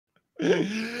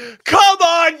Come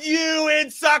on, you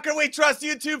in Soccer We Trust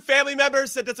YouTube family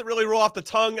members. It doesn't really roll off the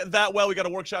tongue that well. We got to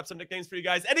workshop some nicknames for you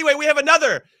guys. Anyway, we have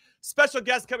another special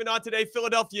guest coming on today,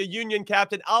 Philadelphia Union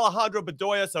captain Alejandro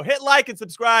Bedoya. So hit like and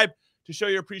subscribe to show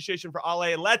your appreciation for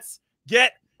Ale, and let's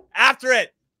get after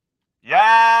it.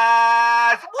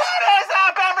 Yes! What is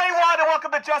up, everyone? And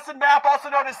welcome to Justin Mapp,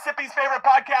 also known as Sippy's favorite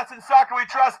podcast in Soccer We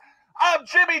Trust. I'm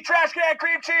Jimmy Trash Can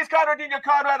Cream Cheese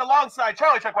Conrad alongside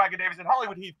Charlie Chuck Wagon Davies and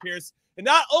Hollywood Heath Pearce. And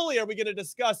not only are we going to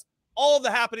discuss all of the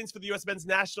happenings for the U.S. men's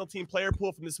national team player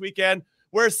pool from this weekend,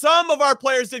 where some of our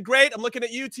players did great. I'm looking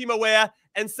at you, Timo Weah,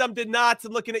 and some did not.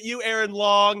 I'm looking at you, Aaron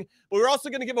Long. But we're also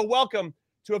going to give a welcome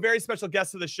to a very special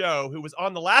guest of the show who was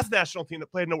on the last national team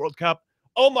that played in the World Cup.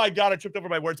 Oh, my God, I tripped over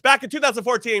my words. Back in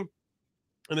 2014,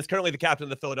 and is currently the captain of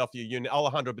the Philadelphia Union,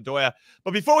 Alejandro Bedoya.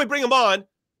 But before we bring him on,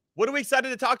 what are we excited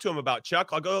to talk to him about, Chuck?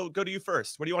 I'll go to you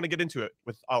first. What do you want to get into it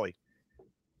with Ollie?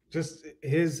 Just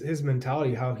his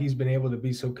mentality, how he's been able to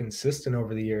be so consistent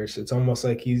over the years. It's almost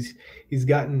like he's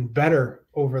gotten better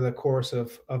over the course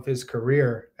of his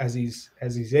career as he's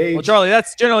aged. Well, Charlie,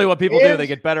 that's generally what people do. They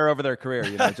get better over their career,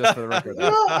 just for the record. No,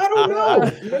 I don't know.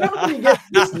 Not when he gets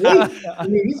this late. I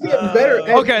mean, he's getting better.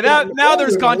 Okay, now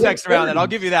there's context around it. I'll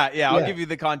give you that. Yeah, I'll give you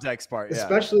the context part. Yeah.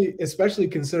 Especially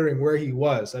considering where he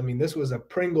was. I mean, this was a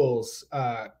Pringles,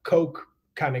 Coke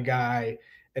kind of guy,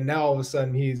 and now all of a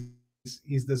sudden he's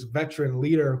this veteran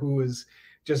leader who is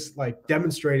just like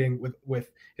demonstrating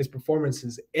with his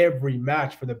performances every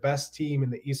match for the best team in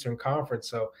the Eastern Conference.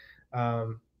 So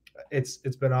it's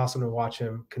been awesome to watch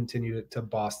him continue to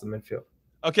boss the midfield.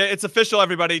 Okay, it's official,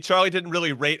 everybody. Charlie didn't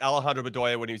really rate Alejandro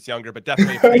Bedoya when he was younger, but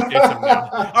definitely appreciates him now.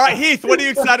 All right, Heath, what are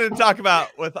you excited to talk about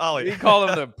with Ollie? You call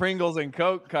him the Pringles and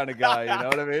Coke kind of guy, you know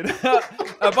what I mean?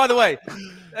 By the way,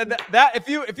 that if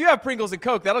you have Pringles and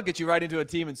Coke, that'll get you right into a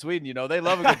team in Sweden. They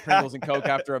love a good Pringles and Coke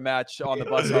after a match on the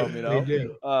bus home. They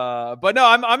do. But no,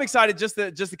 I'm excited just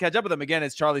to catch up with him again.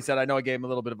 As Charlie said, I know I gave him a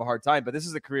little bit of a hard time, but this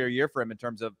is a career year for him in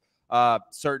terms of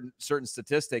certain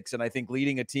statistics, and I think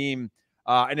leading a team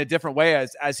in a different way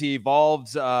as he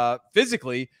evolves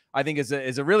physically, I think is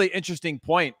a really interesting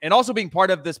point. And also being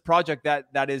part of this project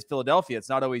that is Philadelphia. It's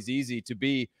not always easy to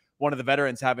be one of the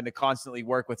veterans having to constantly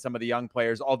work with some of the young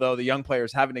players, although the young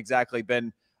players haven't exactly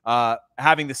been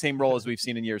having the same role as we've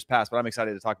seen in years past. But I'm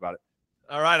excited to talk about it.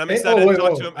 All right, I'm excited to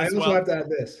talk to him as well. I also have to add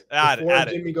this before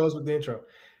Jimmy goes with the intro.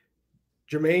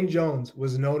 Jermaine Jones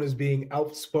was known as being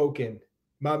outspoken.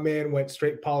 My man went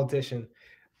straight politician.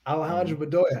 Alejandro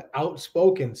Bedoya,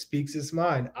 outspoken, speaks his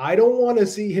mind. I don't want to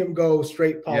see him go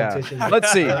straight politician. Yeah.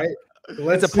 Let's see. Right?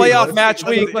 It's a playoff match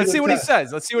week. Let's see what he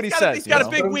says. Let's see what he says. He's got a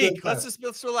big week. Let's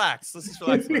relax.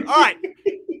 All right.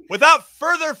 Without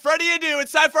further ado,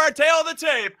 it's time for our tale of the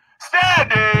tape.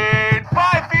 Standing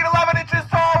 5 feet 11 inches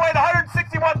tall, weighing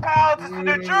 161 pounds. This is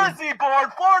New Jersey-born,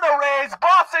 Florida-raised,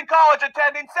 Boston College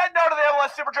attending. Said no to the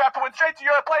MLS Super Draft to win straight to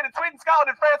Europe, played in Sweden,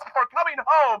 Scotland, and France before coming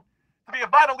home to be a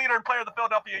vital leader and player of the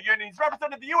Philadelphia Union. He's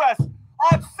represented the U.S.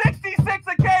 on 66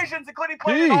 occasions, including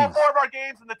playing in all 4 of our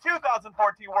games in the 2014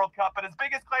 World Cup. But his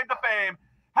biggest claim to fame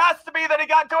has to be that he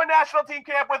got into a national team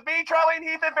camp with me, Charlie, and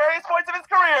Heath at various points of his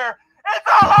career. It's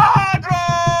Alejandro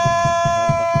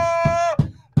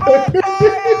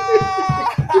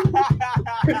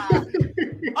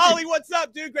Ollie, what's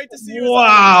up, dude? Great to see you.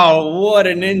 Wow, what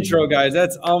an intro, guys.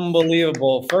 That's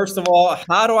unbelievable. First of all,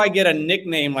 how do I get a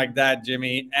nickname like that,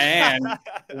 Jimmy? And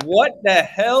what the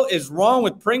hell is wrong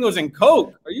with Pringles and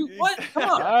Coke? Are you what? Come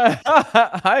on.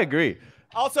 I agree.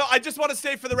 Also, I just want to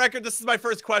say for the record, this is my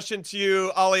first question to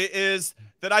you, Ollie, is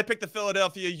that I picked the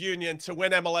Philadelphia Union to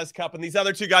win MLS Cup, and these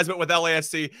other 2 guys went with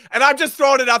LAFC. And I'm just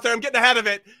throwing it out there. I'm getting ahead of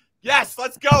it. Yes,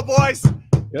 let's go, boys.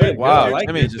 Good. Wow, I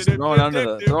mean, just throwing us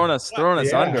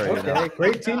under. Okay.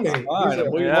 Great teammate. On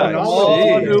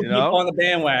the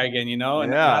bandwagon, and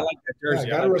I like that jersey.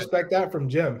 Gotta respect that from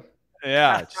Jim.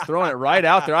 Yeah, just throwing it right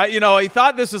out there. I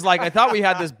thought this was I thought we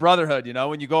had this brotherhood.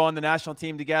 When you go on the national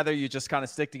team together, you just kind of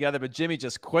stick together. But Jimmy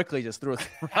just quickly threw us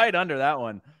right under that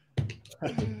one.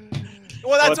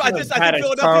 Well, that's I think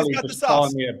Philadelphia's got the sauce.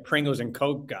 Calling me a Pringles and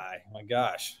Coke guy. My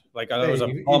gosh. Like I was a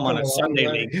bum on a Sunday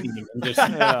league team. I'm just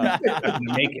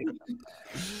make it.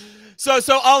 So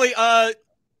Ollie,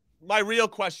 my real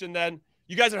question then,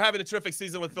 you guys are having a terrific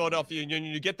season with Philadelphia Union.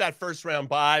 You get that first round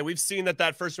bye. We've seen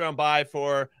that first round bye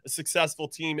for a successful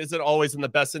team isn't always in the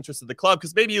best interest of the club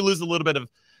because maybe you lose a little bit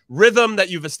of rhythm that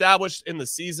you've established in the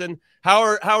season. How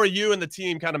are you and the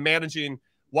team kind of managing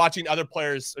watching other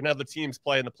players and other teams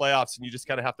play in the playoffs and you just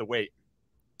kind of have to wait?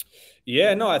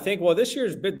 Yeah, no, I think, well, this year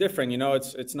is a bit different.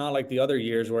 It's not like the other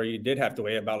years where you did have to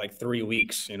wait about like 3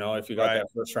 weeks, if you got Right. that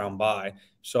first round bye.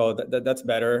 So that's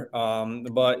better.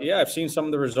 But yeah, I've seen some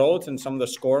of the results and some of the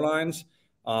score lines.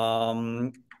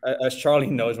 As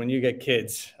Charlie knows, when you get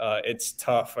kids, it's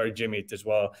tough, or Jimmy as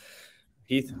well.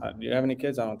 Heath, do you have any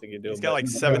kids? I don't think you do. He's got like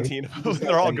 17 of them.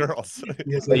 They're all girls.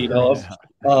 Yes, But,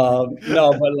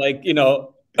 no, but like,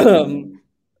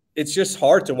 it's just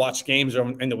hard to watch games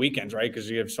in the weekends, right? Because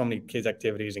you have so many kids'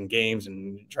 activities and games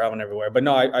and traveling everywhere. But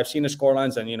no, I've seen the score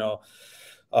lines, and you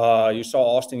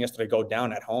saw Austin yesterday go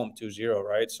down at home 2-0,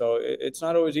 right? So it's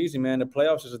not always easy, man. The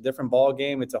playoffs is a different ball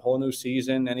game. It's a whole new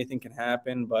season. Anything can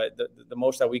happen, but the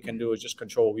most that we can do is just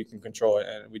control what we can control.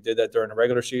 And we did that during the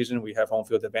regular season. We have home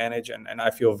field advantage, and I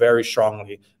feel very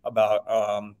strongly about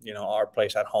our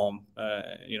place at home.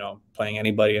 Playing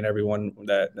anybody and everyone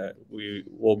that we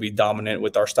will be dominant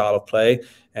with our style of play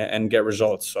and get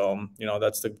results. So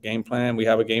that's the game plan. We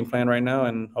have a game plan right now,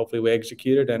 and hopefully we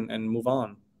execute it and move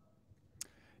on.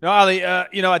 No, Ali,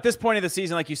 at this point of the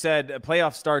season, like you said,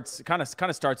 playoff starts kind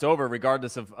of starts over,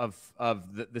 regardless of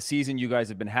the season you guys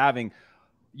have been having.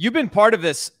 You've been part of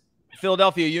this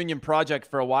Philadelphia Union project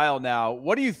for a while now.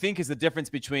 What do you think is the difference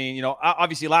between,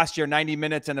 obviously last year 90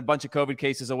 minutes and a bunch of COVID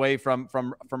cases away from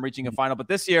reaching a final, but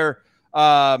this year,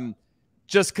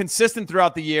 just consistent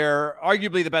throughout the year,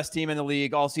 arguably the best team in the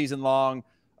league all season long.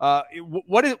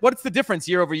 What's the difference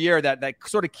year over year that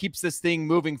sort of keeps this thing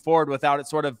moving forward without it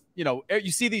sort of,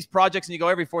 you see these projects and you go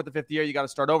every fourth or fifth year, you got to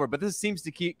start over, but this seems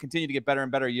to continue to get better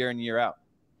and better year in, year out.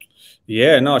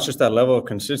 Yeah, no, it's just that level of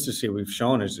consistency we've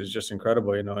shown is just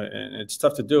incredible, and it's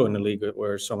tough to do in the league where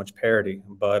there's so much parity.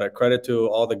 But credit to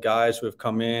all the guys who have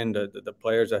come in, the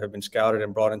players that have been scouted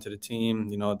and brought into the team,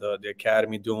 the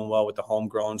academy doing well with the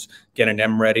homegrowns, getting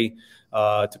them ready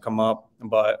to come up.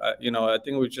 But, I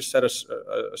think we just set a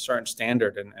certain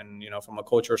standard and from a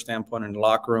cultural standpoint in the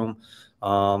locker room,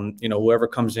 whoever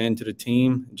comes into the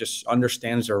team just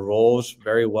understands their roles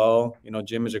very well.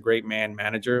 Jim is a great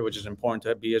manager, which is important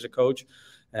to be as a coach.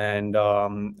 And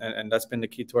that's been the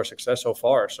key to our success so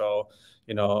far. So,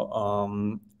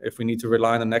 if we need to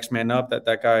rely on the next man up,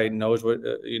 that guy knows what,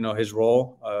 his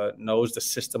role, knows the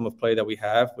system of play that we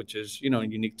have, which is,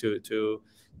 unique to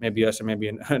maybe us and maybe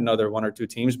another one or two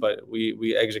teams, but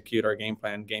we execute our game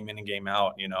plan game in and game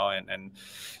out, and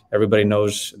everybody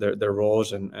knows their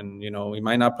roles. And we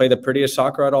might not play the prettiest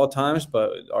soccer at all times,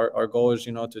 but our goal is,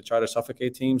 to try to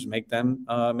suffocate teams, make them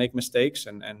make mistakes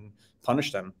and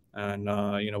punish them. And,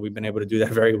 we've been able to do that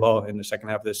very well in the second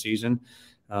half of the season.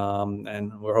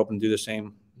 And we're hoping to do the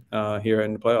same here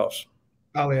in the playoffs.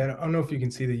 Ali, I don't know if you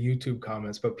can see the YouTube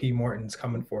comments, but P. Morton's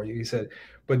coming for you. He said,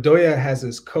 Bedoya has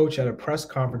his coach at a press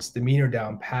conference demeanor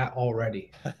down pat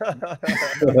already. He's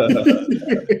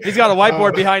got a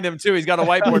whiteboard behind him, too. He's got a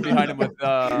whiteboard behind him with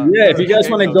if you guys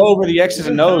want to go over the X's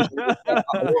and O's.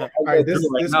 All right, this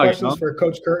question is for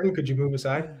Coach Curtin. Could you move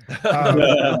aside?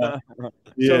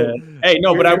 Yeah. Hey,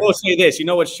 no, but I will say this.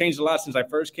 What's changed a lot since I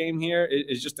first came here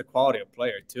is just the quality of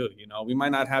player, too. We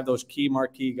might not have those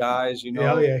marquee guys,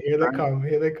 Yeah, here they come.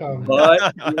 Here they come. But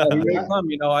here they come.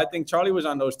 I think Charlie was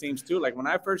on those teams, too. Like, when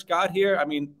I first got here, I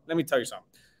mean, let me tell you something.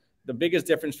 The biggest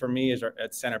difference for me is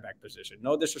at center back position.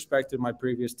 No disrespect to my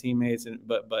previous teammates,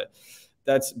 but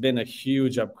that's been a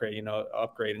huge upgrade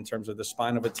in terms of the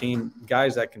spine of a team.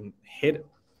 Guys that can hit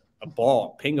a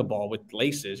ball, ping a ball with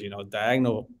laces,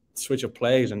 diagonal switch of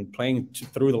plays and playing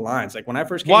through the lines. Like when I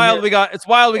first came here, we got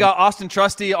Austin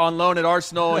Trusty on loan at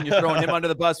Arsenal, and you're throwing him under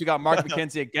the bus. We got Mark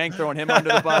McKenzie at Gang throwing him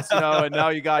under the bus, and now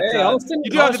you got you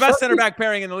do have the best center back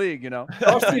pairing in the league,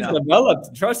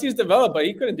 Trusty's developed, but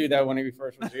he couldn't do that when he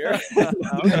first was here.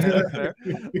 Okay,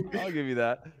 I'll give you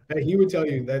that. He would tell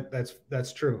you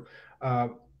that's true.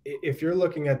 If you're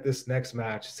looking at this next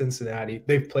match, Cincinnati,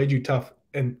 they've played you tough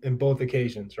in both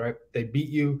occasions, right? They beat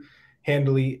you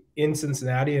handily in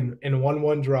Cincinnati and a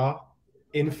 1-1 draw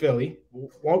in Philly.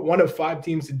 One of 5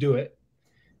 teams to do it.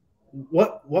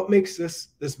 What makes this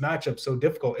matchup so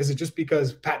difficult? Is it just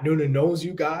because Pat Noonan knows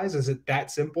you guys? Is it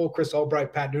that simple? Chris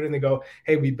Albright, Pat Noonan, they go,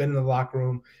 hey, we've been in the locker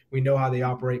room. We know how they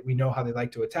operate. We know how they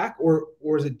like to attack. Or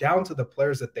is it down to the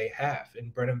players that they have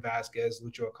in Brennan Vasquez,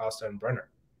 Lucho Acosta, and Brenner?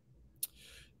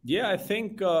 Yeah, I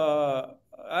think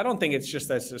I don't think it's just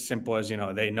as simple as,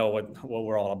 they know what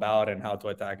we're all about and how to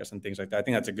attack us and things like that. I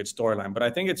think that's a good storyline. But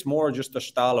I think it's more just the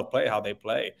style of play, how they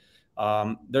play.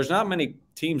 There's not many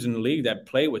teams in the league that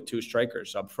play with 2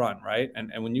 strikers up front, right?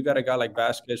 And when you got a guy like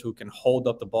Vasquez who can hold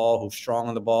up the ball, who's strong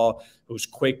on the ball, who's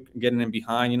quick getting in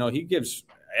behind, he gives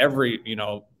every,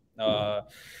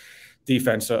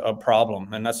 defense a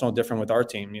problem. And that's no different with our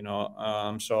team,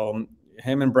 So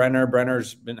him and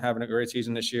Brenner's been having a great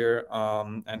season this year.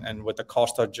 And with the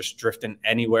Costa just drifting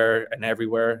anywhere and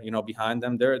everywhere, behind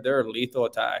them, they're a lethal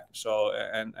attack. So,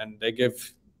 and they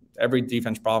give every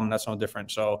defense problem. That's no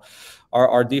different. So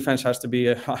our defense has to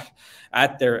be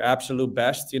at their absolute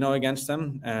best, against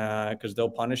them, because they'll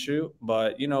punish you.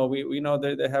 But, we know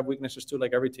they have weaknesses too,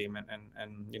 like every team.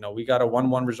 And we got a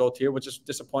 1-1 result here, which is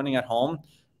disappointing at home.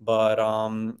 But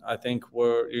I think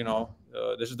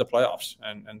this is the playoffs,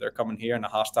 and they're coming here in a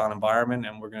hostile environment,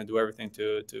 and we're going to do everything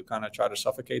to kind of try to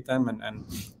suffocate them and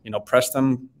press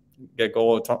them, get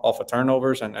goal off of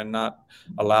turnovers, and not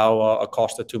allow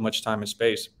Acosta too much time and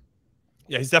space.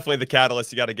 Yeah, he's definitely the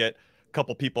catalyst. You got to get a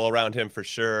couple people around him for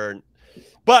sure.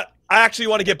 But I actually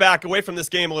want to get back away from this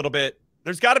game a little bit.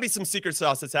 There's got to be some secret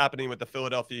sauce that's happening with the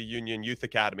Philadelphia Union Youth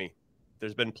Academy.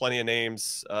 There's been plenty of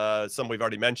names, some we've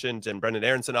already mentioned, and Brendan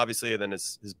Aronson, obviously, and then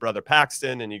his brother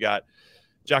Paxton, and you got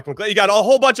Jack McClay. You got a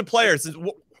whole bunch of players.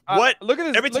 What? Look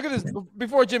at this. Look at this.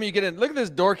 Before Jimmy, you get in. Look at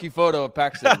this dorky photo of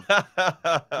Paxton.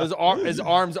 his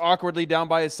arms awkwardly down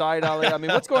by his side. Ali. I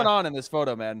mean, what's going on in this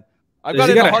photo, man? I've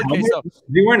got it in a hard case. Is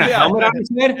he wearing a helmet on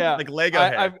his head? Yeah, like Lego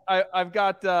head. I've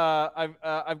got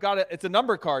it. It's a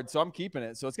number card, so I'm keeping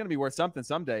it. So it's gonna be worth something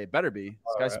someday. It better be.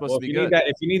 This guy's supposed to be good.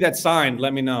 If you need that signed,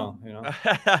 let me know.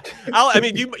 I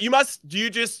mean, you must. Do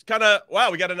you just kind of? Wow,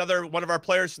 we got another one of our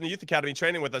players from the Youth Academy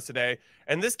training with us today,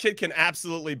 and this kid can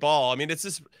absolutely ball. I mean,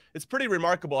 it's pretty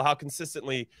remarkable how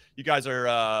consistently you guys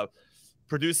are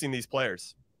producing these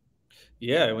players.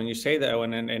 Yeah, when you say that,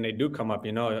 and they do come up,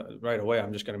 right away,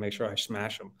 I'm just going to make sure I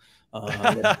smash them.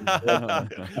 Welcome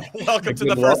to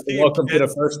the first team. Welcome to the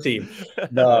first team.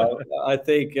 No, I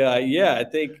think, I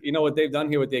think, what they've done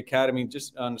here with the academy,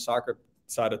 just on the soccer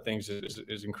side of things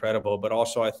is incredible. But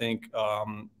also, I think,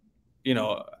 at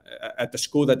the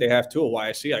school that they have too,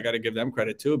 YSC, I got to give them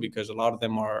credit too, because a lot of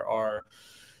them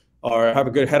have a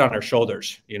good head on their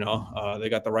shoulders. They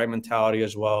got the right mentality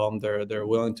as well. They're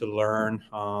willing to learn.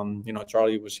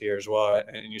 Charlie was here as well,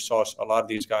 and you saw a lot of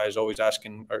these guys always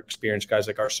asking our experienced guys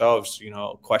like ourselves,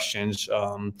 questions,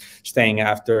 staying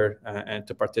after and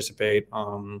to participate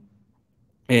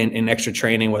in extra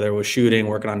training, whether it was shooting,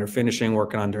 working on their finishing,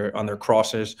 working on their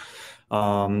crosses,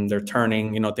 their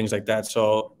turning, things like that.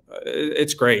 So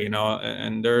it's great,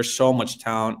 and there's so much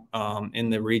talent in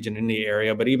the region, in the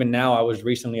area. But even now, I was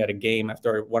recently at a game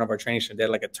after one of our trainings. They had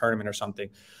like a tournament or something.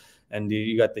 And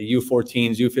you got the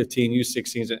U14s, U15,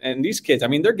 U16s. And these kids, I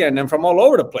mean, they're getting them from all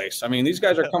over the place. I mean, these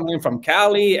guys are coming in from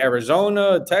Cali,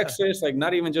 Arizona, Texas, like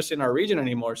not even just in our region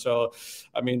anymore. So,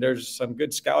 I mean, there's some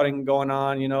good scouting going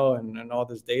on, and all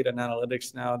this data and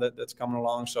analytics now that's coming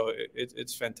along. So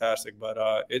it's fantastic. But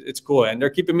it's cool. And they're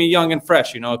keeping me young and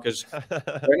fresh, because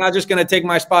they're not just going to take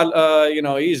my spot,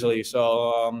 easily.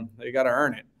 So they got to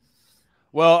earn it.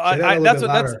 Well,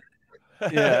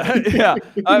 yeah.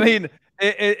 I mean,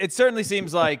 it certainly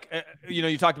seems like,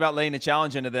 you talked about laying a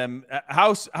challenge into them.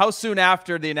 How soon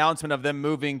after the announcement of them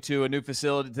moving to a new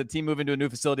facility, the team moving to a new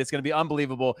facility, it's going to be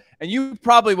unbelievable. And you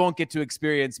probably won't get to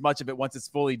experience much of it once it's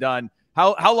fully done.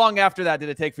 How long after that did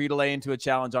it take for you to lay into a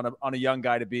challenge on a young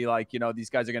guy to be like,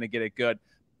 these guys are going to get it good?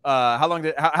 How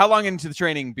long into the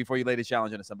training before you laid a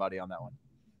challenge into somebody on that one?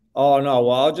 Oh, no.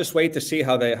 Well, I'll just wait to see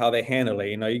how they handle it.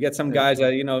 You get some guys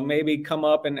that, maybe come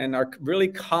up and are really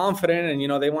confident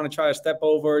and, they want to try to step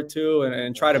over or two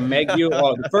and try to meg you.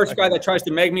 Oh, the first guy that tries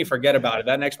to meg me, forget about it.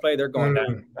 That next play, they're going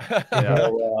down.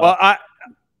 Well,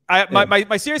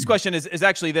 my serious question is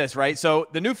actually this, right? So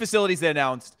the new facilities they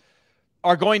announced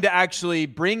are going to actually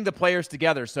bring the players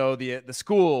together. So the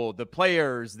school, the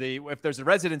players, if there's a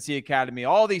residency academy,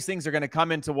 all these things are going to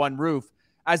come into one roof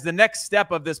as the next step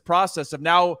of this process of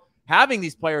now having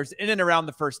these players in and around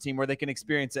the first team where they can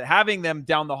experience it, having them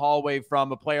down the hallway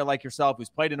from a player like yourself who's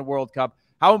played in a World Cup.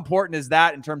 How important is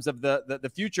that in terms of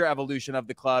the future evolution of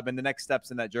the club and the next steps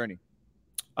in that journey?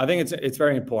 I think it's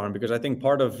very important, because I think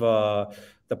part of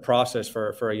the process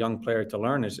for a young player to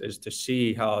learn is to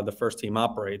see how the first team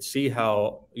operates, see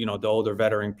how, the older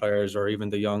veteran players or even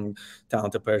the young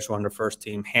talented players who are on the first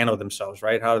team handle themselves,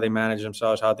 right? How do they manage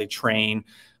themselves, how they train,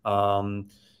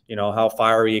 how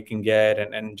fiery it can get,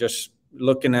 and just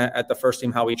looking at the first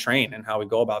team, how we train and how we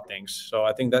go about things. So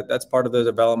I think that's part of the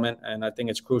development, and I think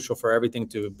it's crucial for everything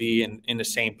to be in the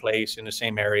same place, in the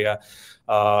same area,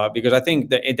 because I think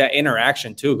that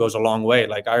interaction too goes a long way.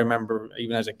 Like I remember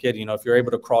even as a kid, if you're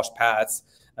able to cross paths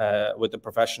with the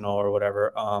professional or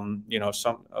whatever, you know,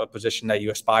 a position that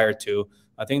you aspire to.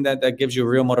 I think that gives you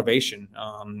real motivation.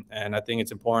 And I think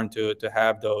it's important to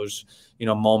have those, you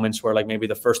know, moments where like maybe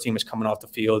the first team is coming off the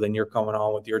field and you're coming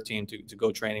on with your team to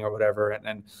go training or whatever.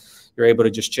 And you're able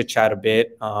to just chit chat a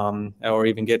bit, or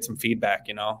even get some feedback,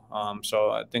 you know? So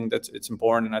I think it's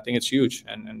important, and I think it's huge,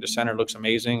 and the center looks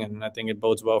amazing. And I think it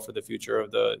bodes well for the future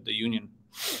of the union.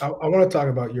 I want to talk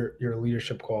about your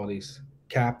leadership qualities,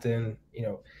 captain. You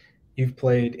know, you've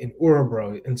played in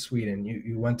Örebro in Sweden.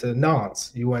 You went to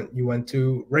Nantes. You went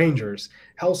to Rangers,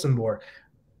 Helsingborg.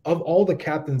 Of all the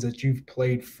captains that you've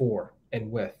played for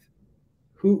and with,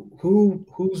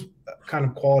 whose kind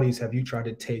of qualities have you tried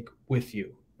to take with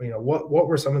you? You know, what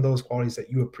were some of those qualities that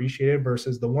you appreciated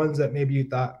versus the ones that maybe you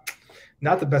thought,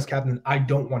 not the best captain, I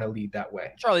don't want to lead that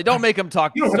way? Charlie, don't make him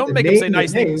talk. Don't make him say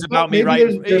nice things about me, right?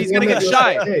 He's going to get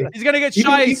shy. Hey, he's going to get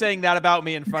shy saying that about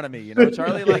me in front of me, you know,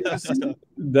 Charlie? Like,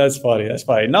 That's funny. That's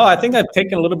funny. No, I think I've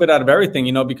taken a little bit out of everything,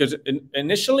 you know, because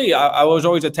initially I was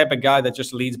always the type of guy that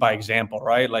just leads by example,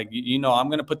 right? Like, you know, I'm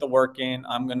going to put the work in.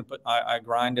 I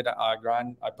grind it.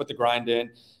 I put the grind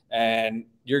in. And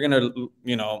you're going to,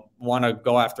 you know, want to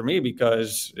go after me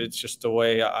because it's just the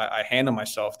way I handle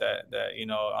myself that you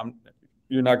know,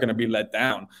 you're not going to be let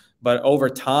down. But over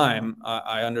time,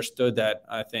 I understood that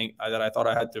I thought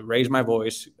I had to raise my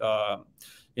voice,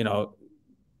 you know,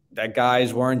 that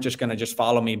guys weren't just going to just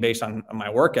follow me based on my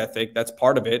work ethic. That's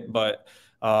part of it. But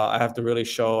I have to really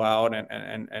show out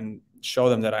and show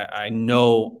them that I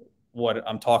know what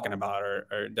I'm talking about,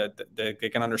 or that they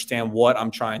can understand what I'm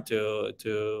trying to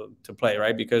play,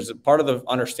 right? Because part of the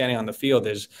understanding on the field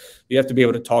is you have to be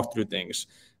able to talk through things.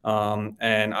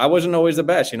 And I wasn't always the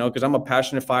best, you know, because I'm a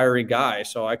passionate, fiery guy.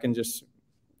 So I can just,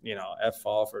 you know, F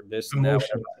off or this and that.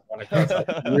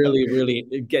 Really,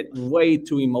 really get way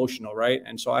too emotional, right?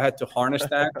 And so I had to harness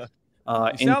that.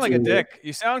 You sound like a dick.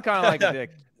 You sound kind of like a dick.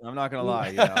 I'm not going to lie.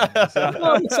 You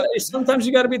know? Sometimes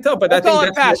you got to be tough, but I think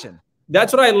that's passion.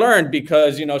 That's what I learned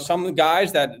because, you know, some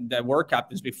guys that were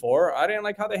captains before, I didn't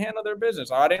like how they handle their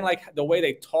business. I didn't like the way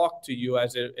they talk to you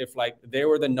as if like they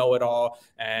were the know-it-all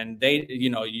and they, you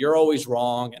know, you're always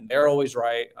wrong and they're always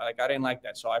right. Like, I didn't like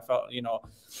that. So I felt, you know,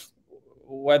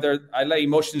 whether I let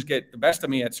emotions get the best of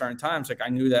me at certain times, like I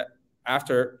knew that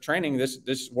after training,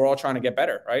 this we're all trying to get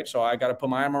better, right? So I got to put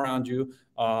my arm around you,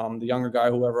 the younger guy,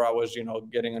 whoever I was, you know,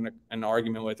 getting an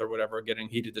argument with or whatever, getting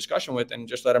heated discussion with, and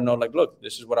just let them know, like, look,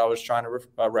 this is what I was trying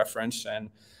to reference.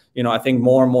 And, you know, I think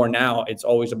more and more now, it's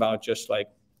always about just like,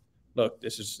 look,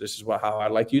 this is how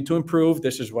I'd like you to improve.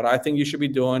 This is what I think you should be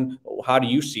doing. How do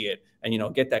you see it? And, you know,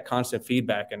 get that constant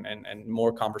feedback and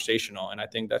more conversational. And I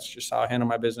think that's just how I handle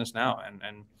my business now.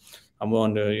 And I'm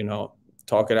willing to, you know,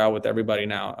 talk it out with everybody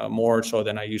now, more so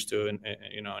than I used to, in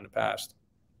the past.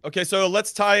 Okay, so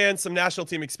let's tie in some national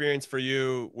team experience for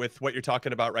you with what you're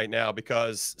talking about right now,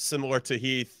 because similar to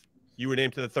Heath, you were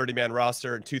named to the 30-man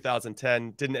roster in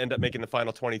 2010, didn't end up making the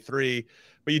final 23,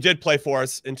 but you did play for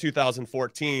us in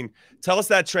 2014. Tell us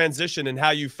that transition and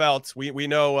how you felt. We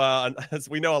know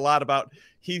a lot about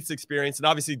Heath's experience, and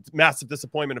obviously massive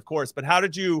disappointment, of course, but how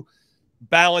did you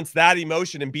balance that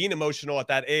emotion and being emotional at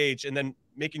that age and then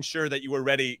making sure that you were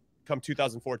ready come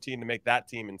 2014 to make that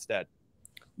team instead?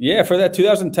 Yeah, for that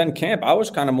 2010 camp, I was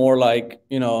kind of more like,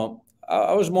 you know,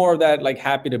 I was more of that like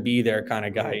happy to be there kind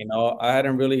of guy. You know, I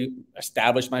hadn't really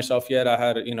established myself yet. I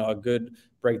had, you know, a good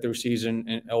breakthrough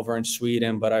season over in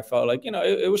Sweden, but I felt like, you know,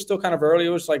 it was still kind of early. It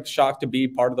was like shocked to be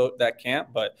part of that camp.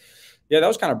 But yeah, that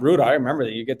was kind of brutal. I remember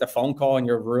that you get the phone call in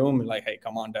your room and like, hey,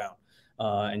 come on down.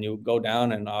 And you go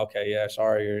down and, okay, yeah,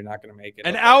 sorry, you're not going to make it.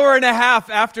 An hour and a half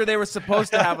after they were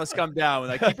supposed to have us come down.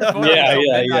 Like, keep your phone yeah.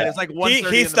 It's like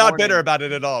 1:30 He's not bitter about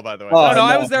it at all, by the way. Oh, no,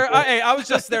 I was there. I was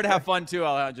just there to have fun too,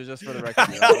 Alejandro, just for the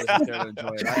record. You know, I was just there to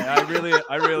enjoy it.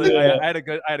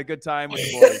 I had a good time with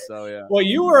the boys. So yeah. Well,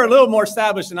 you were a little more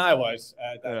established than I was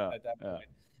at that point.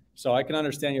 So I can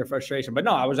understand your frustration. But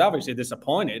no, I was obviously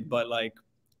disappointed, but like,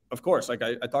 of course, like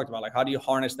I talked about, like how do you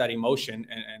harness that emotion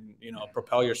and you know,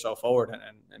 propel yourself forward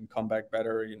and come back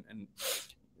better and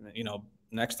you know,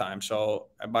 next time. So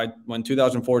when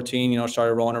 2014, you know,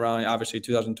 started rolling around, obviously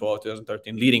 2012,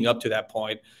 2013, leading up to that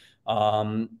point,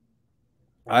 I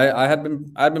had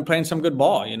been playing some good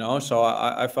ball, you know. So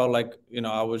I felt like, you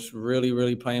know, I was really,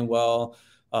 really playing well.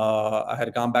 I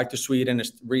had gone back to Sweden,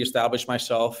 reestablished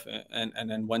myself, and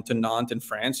then went to Nantes in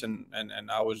France, and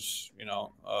I was, you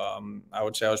know, I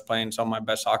would say I was playing some of my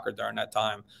best soccer during that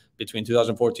time. Between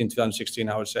 2014 and 2016,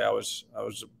 I would say I was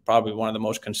probably one of the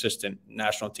most consistent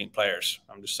national team players.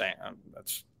 I'm just saying,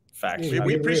 that's facts.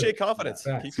 We appreciate confidence.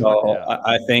 So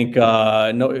I think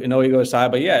no ego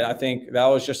aside, but yeah, I think that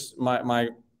was just my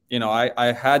you know,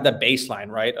 I had the baseline,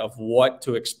 right, of what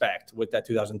to expect with that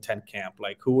 2010 camp.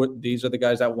 Like, these are the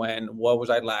guys that went, what was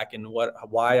I lacking,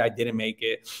 why I didn't make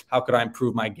it, how could I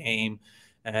improve my game?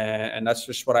 And that's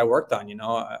just what I worked on. You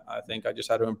know, I think I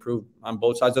just had to improve on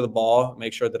both sides of the ball,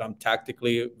 make sure that I'm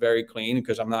tactically very clean,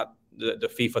 because I'm not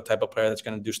the FIFA type of player that's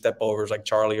going to do step overs like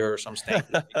Charlie or some stank.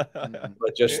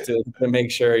 But just to make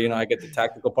sure, you know, I get the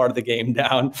tactical part of the game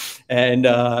down, and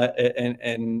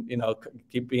you know,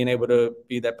 keep being able to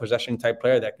be that possession type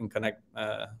player that can connect,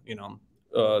 you know,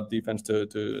 defense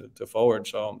to forward,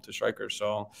 so to strikers.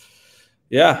 So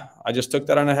yeah, I just took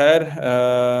that on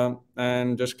ahead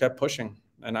and just kept pushing.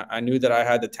 And I knew that I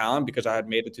had the talent because I had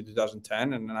made it to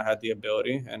 2010, and then I had the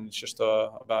ability. And it's just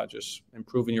about just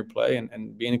improving your play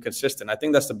and being consistent. I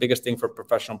think that's the biggest thing for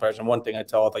professional players. And one thing I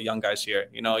tell all the young guys here,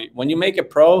 you know, when you make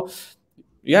it pro,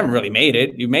 you haven't really made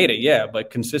it. You made it, yeah, but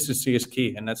consistency is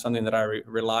key. And that's something that I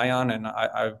rely on. And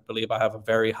I believe I have a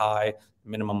very high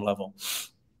minimum level.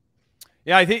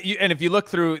 Yeah, I think and if you look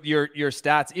through your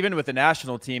stats, even with the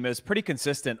national team, it was pretty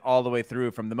consistent all the way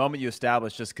through from the moment you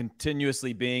established, just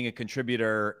continuously being a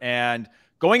contributor. And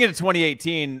going into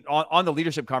 2018 on the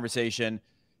leadership conversation,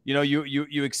 you know,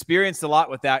 you experienced a lot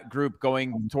with that group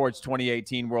going towards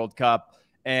 2018 World Cup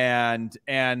and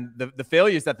the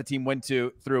failures that the team went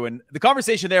through. And the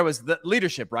conversation there was the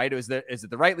leadership, right? Is it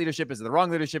the right leadership? Is it the wrong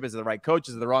leadership? Is it the right coach?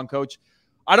 Is it the wrong coach?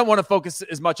 I don't want to focus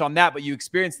as much on that, but you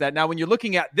experienced that. Now, when you're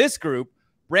looking at this group,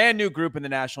 brand new group in the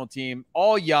national team,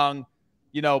 all young,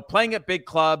 you know, playing at big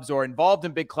clubs or involved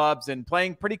in big clubs and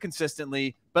playing pretty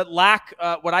consistently, but lack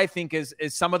what I think is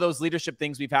some of those leadership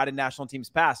things we've had in national teams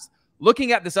past.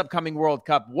 Looking at this upcoming World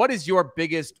Cup, what is your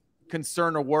biggest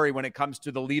concern or worry when it comes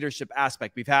to the leadership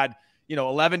aspect? We've had, you know,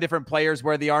 11 different players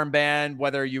wear the armband,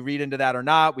 whether you read into that or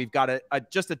not. We've got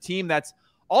just a team that's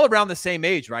all around the same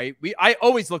age, right? I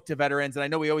always look to veterans, and I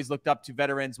know we always looked up to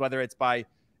veterans, whether it's by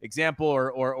example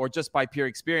or just by pure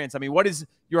experience. I mean, what is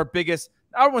your biggest,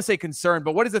 I don't want to say concern,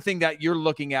 but what is the thing that you're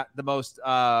looking at the most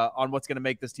on what's going to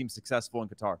make this team successful in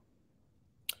Qatar?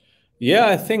 Yeah,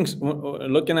 I think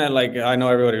looking at, like, I know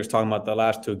everybody was talking about the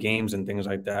last two games and things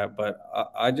like that, but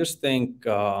I just think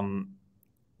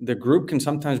the group can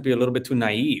sometimes be a little bit too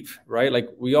naive, right? Like,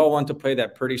 we all want to play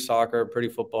that pretty soccer, pretty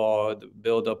football, the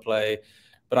build-up play.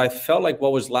 But I felt like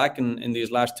what was lacking in these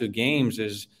last two games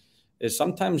is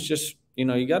sometimes just, you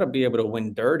know, you got to be able to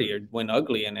win dirty or win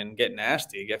ugly and get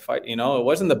nasty, get fight. You know, it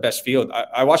wasn't the best field.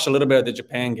 I watched a little bit of the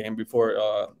Japan game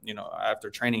before, you know, after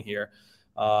training here.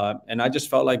 And I just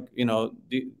felt like, you know,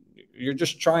 you're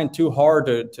just trying too hard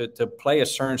to play a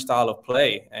certain style of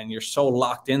play. And you're so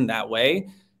locked in that way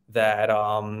that,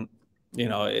 you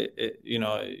know, you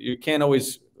know, you can't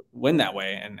always win that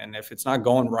way. And if it's not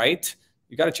going right,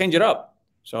 you got to change it up.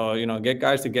 So, you know, get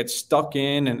guys to get stuck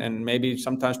in and maybe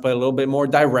sometimes play a little bit more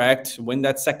direct, win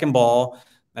that second ball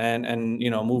and you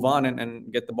know, move on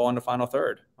and get the ball in the final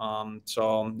third.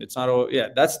 So it's not, yeah,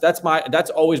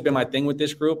 that's always been my thing with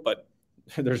this group, but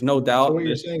there's no doubt. So what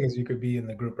you're saying is you could be in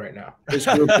the group right now. This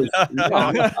group is, no,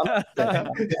 I'm not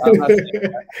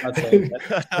saying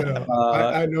that.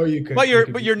 I know you could. But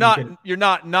you're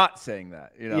not saying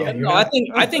that. You know. Yeah, no, I think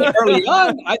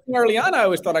early on, I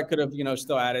always thought I could have, you know,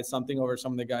 still added something over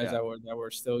some of the guys that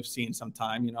were still seeing some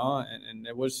time, you know, and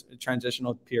it was a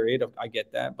transitional period. I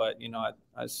get that, but you know,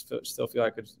 I still feel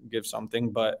I could give something.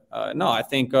 But no, I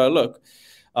think look.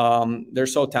 They're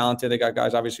so talented. They got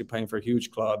guys obviously playing for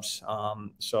huge clubs.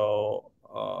 So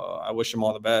I wish them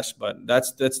all the best. But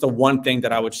that's the one thing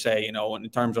that I would say, you know, in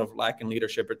terms of lacking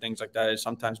leadership or things like that, is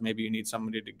sometimes maybe you need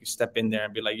somebody to step in there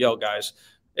and be like, yo, guys,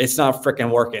 it's not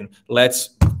freaking working.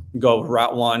 Let's go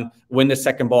route one, win the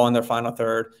second ball in their final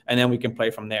third, and then we can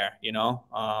play from there, you know.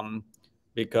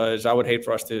 Because I would hate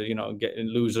for us to, you know,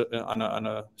 lose on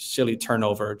a silly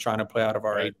turnover trying to play out of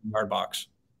our 18-yard box.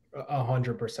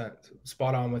 100%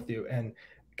 spot on with you. And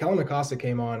Kellen Acosta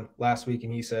came on last week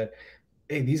and he said,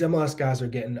 hey, these MLS guys are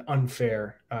getting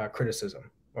unfair criticism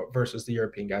versus the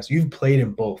European guys. You've played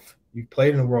in both. You've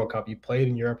played in the World Cup. You've played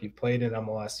in Europe. You've played in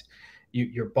MLS.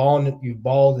 You've balled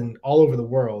in all over the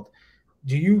world.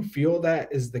 Do you feel that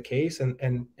is the case?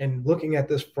 And looking at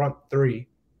this front three,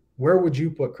 where would you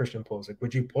put Christian Pulisic?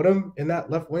 Would you put him in that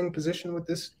left wing position with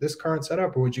this current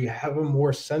setup, or would you have him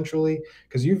more centrally?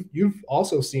 Because you've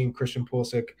also seen Christian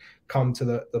Pulisic come to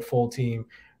the full team.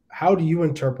 How do you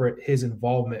interpret his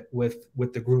involvement with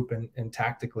the group and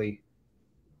tactically?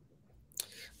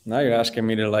 Now you're asking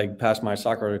me to like pass my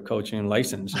soccer coaching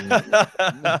license.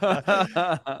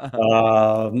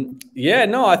 Yeah,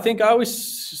 no, I think I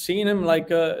always seeing him like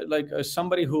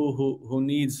somebody who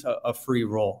needs a free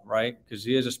role, right? Because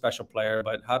he is a special player,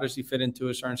 but how does he fit into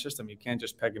a certain system? You can't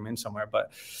just peg him in somewhere.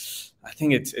 But I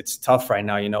think it's tough right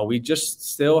now. You know, we just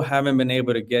still haven't been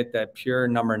able to get that pure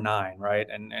number 9, right?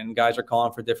 And guys are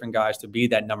calling for different guys to be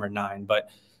that number 9, but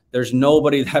there's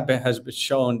nobody that has been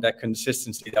shown that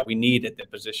consistency that we need at the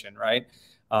position, right?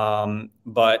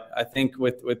 But I think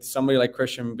with somebody like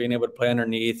Christian being able to play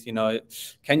underneath, you know,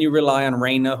 can you rely on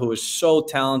Reina, who is so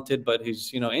talented, but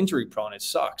he's, you know, injury prone? It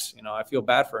sucks. You know, I feel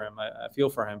bad for him. I feel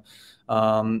for him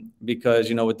because,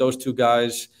 you know, with those two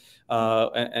guys,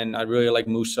 and I really like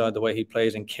Musa, the way he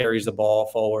plays and carries the ball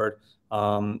forward.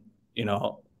 You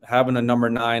know, having a number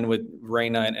 9 with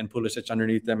Reina and Pulisic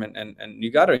underneath them, and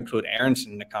you got to include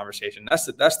Aronson in the conversation.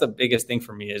 That's the biggest thing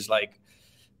for me is like,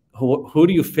 who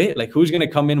do you fit? Like, who's going to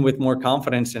come in with more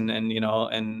confidence and you know,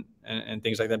 and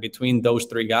things like that between those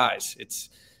 3 guys?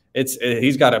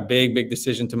 He's got a big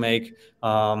decision to make.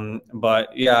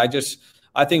 But yeah,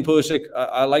 I think Pulisic,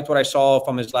 I liked what I saw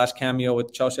from his last cameo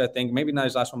with Chelsea. I think maybe not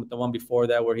his last one, but the one before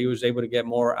that, where he was able to get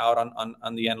more out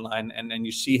on the end line. And then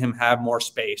you see him have more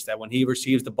space, that when he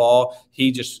receives the ball,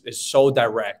 he just is so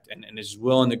direct and is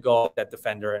willing to go at that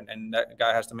defender. And that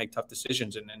guy has to make tough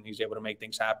decisions, and he's able to make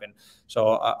things happen.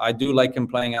 So I do like him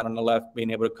playing out on the left,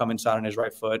 being able to come inside on his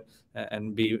right foot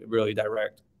and be really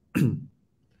direct.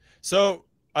 So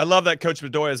I love that Coach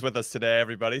Bedoya is with us today,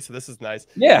 everybody. So this is nice.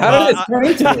 Yeah, how did it turn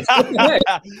into this?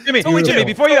 Jimmy,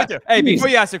 before you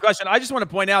ask the question, I just want to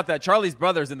point out that Charlie's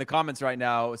brother's in the comments right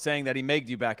now saying that he megged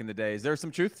you back in the day. Is there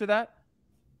some truth to that?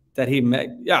 That he met?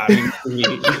 Yeah, I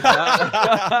mean,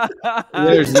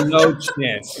 there's no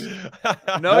chance.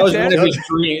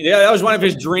 That was one of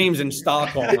his dreams in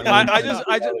Stockholm.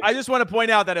 I just want to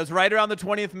point out that it was right around the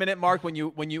 20th minute mark when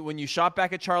you shot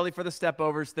back at Charlie for the step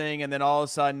overs thing, and then all of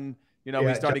a sudden, you know,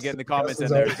 we started getting the comments in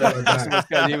there.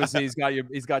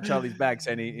 He's got Charlie's back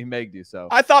saying he megged you. So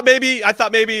I thought maybe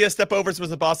a step overs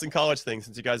was a Boston College thing,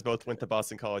 since you guys both went to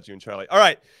Boston College, you and Charlie. All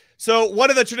right. So one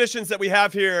of the traditions that we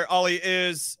have here, Ollie,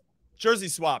 is jersey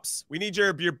swaps. We need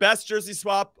your best jersey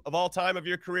swap of all time of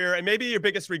your career, and maybe your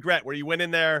biggest regret, where you went in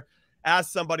there,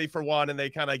 asked somebody for one, and they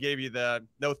kind of gave you the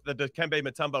Dikembe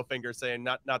Mutombo finger, saying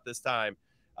not this time.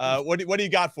 What do you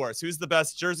got for us? Who's the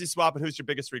best jersey swap, and who's your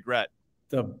biggest regret?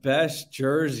 The best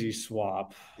jersey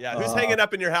swap. Yeah, who's hanging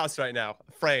up in your house right now,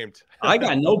 framed? I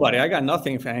got nobody. I got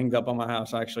nothing hanged up on my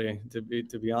house, actually. To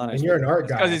be honest, and you're an art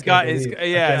guy. Because he's got his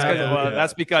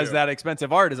that's because that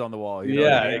expensive art is on the wall. You know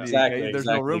what I mean? Exactly. There's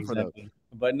no room for those.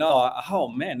 But no, oh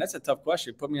man, that's a tough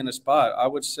question. Put me on the spot. I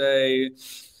would say.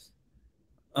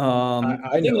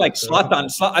 I think like Zlatan.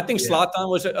 I think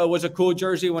Zlatan was a cool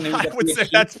jersey when he was at PSG. Say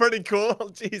that's pretty cool.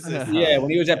 Jesus. Yeah,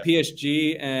 when he was at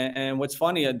PSG. And what's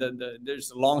funny,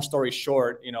 there's a long story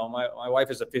short. You know, my wife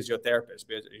is a physiotherapist.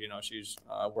 You know, she's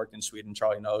worked in Sweden.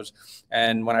 Charlie knows.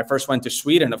 And when I first went to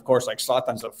Sweden, of course, like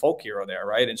Zlatan's a folk hero there,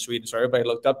 right, in Sweden. So everybody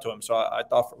looked up to him. So I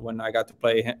thought when I got to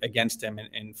play against him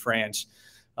in France,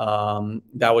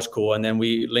 that was cool. And then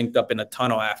we linked up in a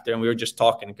tunnel after, and we were just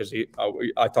talking because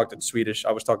I talked in Swedish.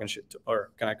 I was talking shit to,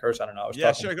 or can I curse? I don't know.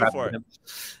 Sure, go for it.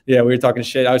 Yeah, we were talking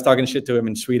shit. I was talking shit to him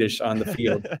in Swedish on the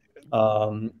field.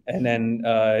 And then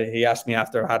he asked me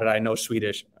after, how did I know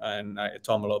Swedish? And I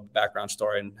told him a little background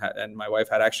story. And my wife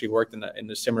had actually worked in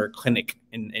the similar clinic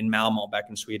in Malmo back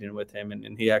in Sweden with him,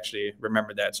 and he actually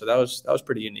remembered that. So that was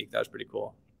pretty unique. That was pretty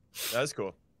cool. That's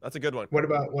cool. That's a good one. What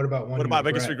about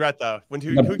biggest regret though?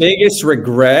 Biggest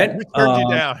regret? Who turned you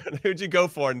down? Who'd you go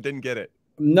for and didn't get it?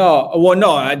 No,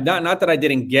 not that I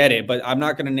didn't get it, but I'm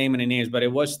not going to name any names. But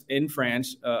it was in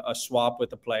France, a swap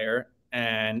with a player,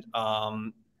 and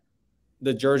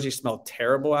the jersey smelled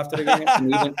terrible after the game. And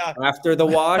even after the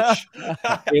wash,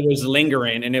 it was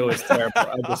lingering, and it was terrible.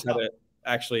 I just had it.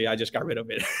 Actually, I just got rid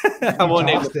of it. I won't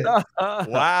name it.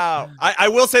 Wow. I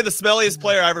will say the smelliest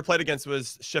player I ever played against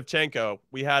was Shevchenko.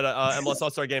 We had a MLS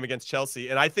All-Star game against Chelsea,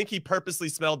 and I think he purposely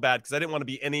smelled bad because I didn't want to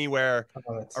be anywhere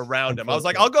around him. I was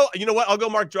like, I'll go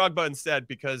Mark Drogba instead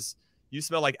because you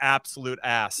smell like absolute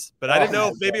ass. But I didn't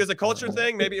know, maybe it was a culture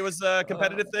thing. Maybe it was a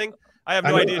competitive thing. I have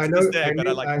no idea to this day, but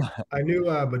I knew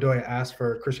Bedoya asked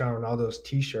for Cristiano Ronaldo's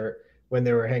t-shirt when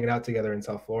they were hanging out together in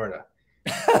South Florida.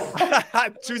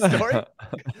 True story.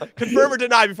 Confirm or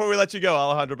deny before we let you go,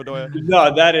 Alejandro Bedoya.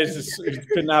 No,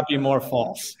 could not be more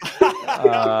false.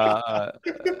 I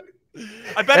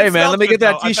bet hey man, let me get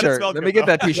that t-shirt. Let me get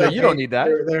that t-shirt. You don't need that.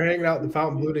 They're hanging out in the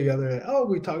Fountain Blue together. Oh,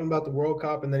 we're talking about the World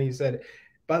Cup, and then he said,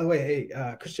 By the way, hey,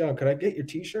 Cristiano, could I get your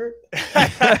T-shirt?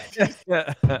 Alejandro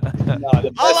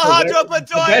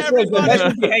Bedoya, the best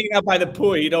would be hanging out by the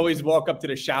pool. He'd always walk up to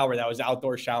the shower that was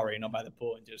outdoor shower, by the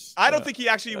pool, and just. I don't think he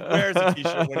actually wears a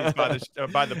T-shirt when he's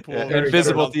by the pool.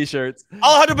 Invisible T-shirts.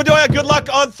 Alejandro Bedoya, good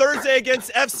luck on Thursday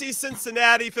against FC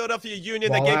Cincinnati, Philadelphia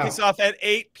Union. That game kicks off at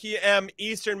 8 p.m.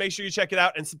 Eastern. Make sure you check it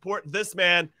out and support this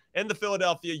man and the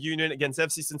Philadelphia Union against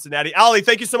FC Cincinnati. Ali,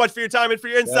 thank you so much for your time and for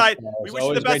your insight. Yes, we wish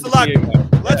you the best of luck.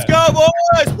 Let's go,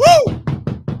 boys! Woo!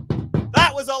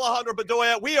 That was Alejandro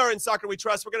Bedoya. We are in Soccer We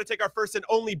Trust. We're going to take our first and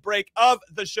only break of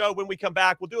the show. When we come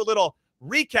back, we'll do a little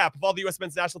recap of all the U.S.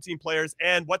 men's national team players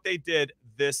and what they did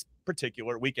this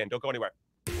particular weekend. Don't go anywhere.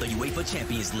 The UEFA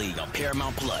Champions League on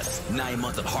Paramount Plus. 9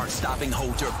 months of heart-stopping,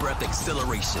 hold-your-breath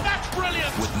exhilaration. That's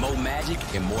brilliant! With more magic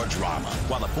and more drama.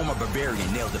 While a former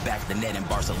Bavarian nails the back of the net in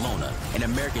Barcelona, an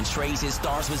American trades his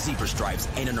stars with zebra stripes,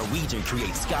 and a Norwegian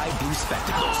creates sky blue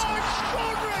spectacles.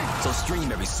 Oh, so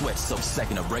stream every sweat-soaked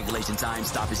second of regulation time,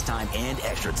 stoppage time, and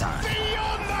extra time.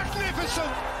 Beyond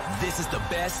magnificent! This is the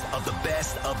best of the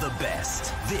best of the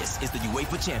best. This is the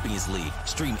UEFA Champions League.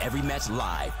 Stream every match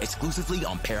live, exclusively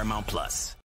on Paramount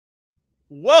Plus.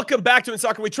 Welcome back to In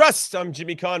Soccer We Trust. I'm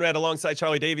Jimmy Conrad alongside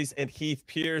Charlie Davies and Heath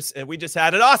Pearce. And we just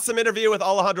had an awesome interview with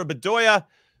Alejandro Bedoya,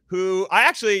 who I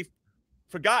actually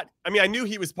forgot. I mean, I knew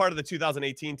he was part of the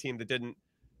 2018 team that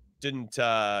didn't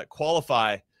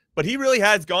qualify, but he really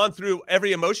has gone through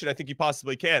every emotion I think he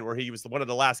possibly can, where he was one of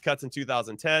the last cuts in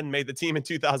 2010, made the team in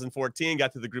 2014,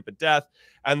 got to the group of death,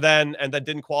 and then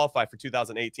didn't qualify for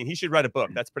 2018. He should write a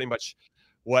book. That's pretty much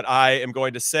what I am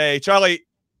going to say. Charlie,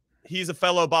 he's a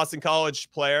fellow Boston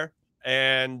College player,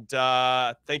 and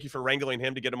thank you for wrangling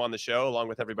him to get him on the show, along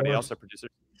with everybody else, our producers.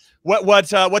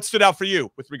 What stood out for you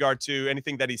with regard to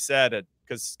anything that he said?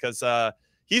 Because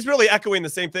he's really echoing the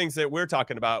same things that we're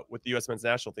talking about with the U.S. men's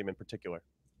national team in particular.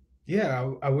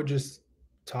 Yeah, I would just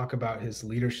talk about his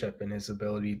leadership and his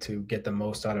ability to get the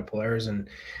most out of players, and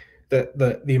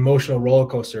the emotional roller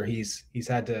coaster he's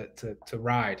had to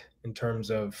ride in terms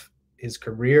of his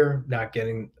career, not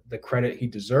getting the credit he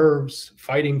deserves,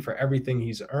 fighting for everything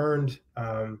he's earned.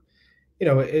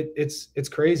 It's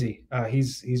crazy.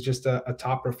 He's just a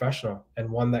top professional, and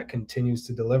one that continues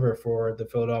to deliver for the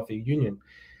Philadelphia Union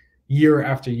year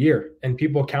after year. And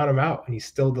people count him out, and he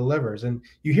still delivers. And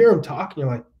you hear him talk, and you're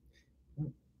like,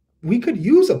 we could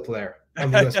use a player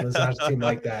on the U.S. men's national team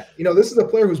like that. This is a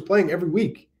player who's playing every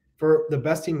week for the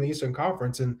best team in the Eastern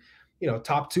Conference, and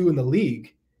top 2 in the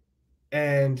league.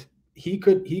 And he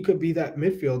could be that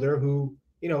midfielder who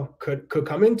could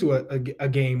come into a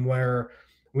game where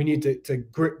we need to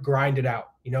grind it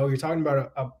out. You're talking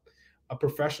about a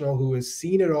professional who has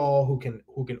seen it all, who can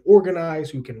organize,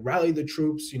 who can rally the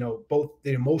troops. Both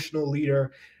the emotional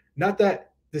leader. Not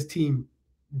that this team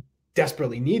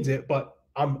desperately needs it, but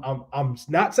I'm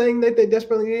not saying that they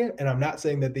desperately need it, and I'm not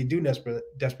saying that they do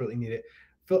desperately need it.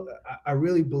 I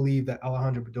really believe that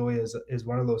Alejandro Bedoya is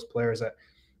one of those players that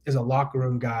is a locker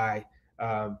room guy,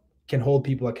 can hold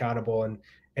people accountable, and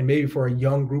maybe for a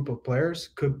young group of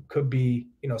players could be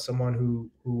someone who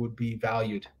would be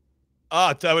valued.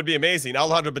 Oh, that would be amazing.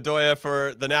 Alejandro Bedoya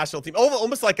for the national team,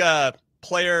 almost like a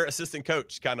player assistant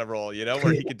coach kind of role,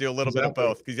 where he could do a little bit of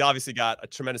both, because he obviously got a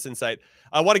tremendous insight.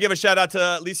 I want to give a shout out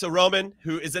to Lisa Roman,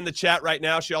 who is in the chat right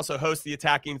now. She also hosts the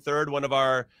Attacking Third, one of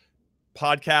our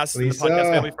podcasts, the podcast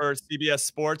family for CBS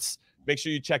Sports. Make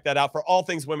sure you check that out for all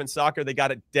things women's soccer. They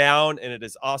got it down, and it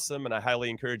is awesome, and I highly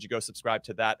encourage you to go subscribe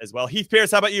to that as well. Heath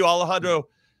Pearce, how about you? Alejandro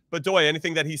Bedoya,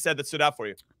 anything that he said that stood out for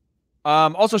you?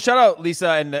 Also, shout out Lisa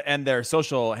and their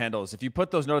social handles. If you put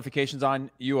those notifications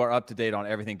on, you are up to date on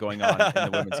everything going on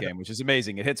in the women's game, which is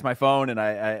amazing. It hits my phone, and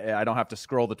I don't have to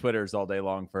scroll the Twitters all day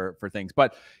long for things.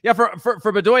 But yeah, for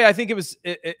Bedoya, I think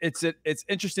it's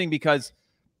interesting because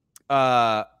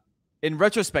in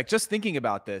retrospect, just thinking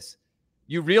about this,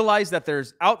 you realize that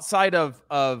there's outside of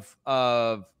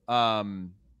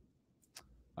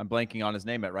I'm blanking on his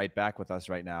name at right back with us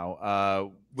right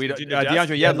now.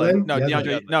 DeAndre Yedlin.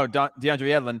 DeAndre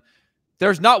Yedlin.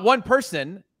 There's not one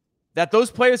person that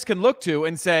those players can look to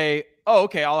and say, oh,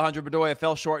 okay, Alejandro Bedoya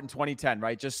fell short in 2010,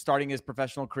 right? Just starting his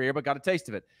professional career, but got a taste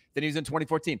of it. Then he was in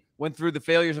 2014, went through the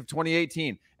failures of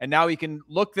 2018, and now he can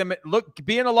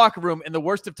be in a locker room in the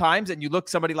worst of times, and you look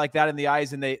somebody like that in the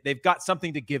eyes, and they've got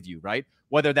something to give you, right?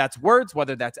 Whether that's words,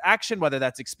 whether that's action, whether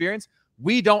that's experience.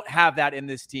 We don't have that in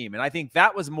this team. And I think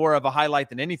that was more of a highlight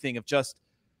than anything of just,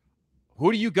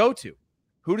 who do you go to?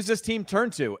 Who does this team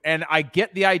turn to? And I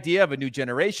get the idea of a new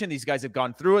generation. These guys have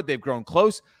gone through it. They've grown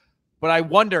close. But I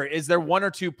wonder, is there one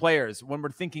or two players when we're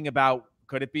thinking about,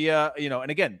 could it be and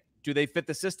again, do they fit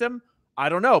the system? I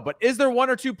don't know. But is there one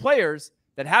or two players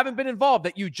that haven't been involved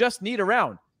that you just need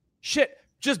around. Shit,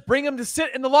 just bring them to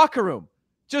sit in the locker room.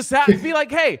 Just be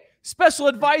like, hey, special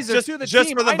advisor to the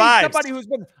team. For the I vibes. need somebody who's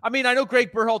been. I mean, I know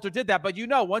Greg Berhalter did that, but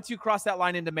once you cross that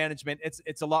line into management,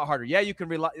 it's a lot harder. Yeah, you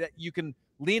can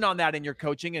lean on that in your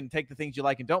coaching and take the things you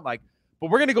like and don't like. But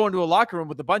we're going to go into a locker room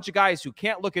with a bunch of guys who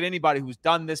can't look at anybody who's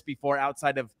done this before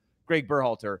outside of Greg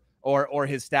Berhalter or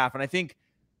his staff. And I think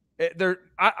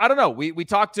I don't know. We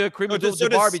talked to Kareem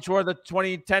Abdul-Jabbar before the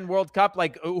 2010 World Cup.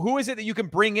 Like, who is it that you can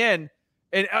bring in?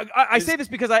 And I say this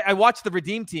because I watched the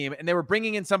Redeem team, and they were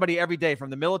bringing in somebody every day from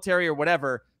the military or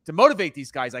whatever to motivate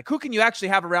these guys. Like, who can you actually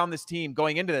have around this team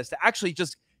going into this to actually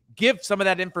just give some of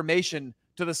that information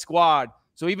to the squad?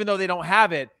 So even though they don't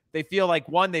have it, they feel like,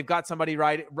 one, they've got somebody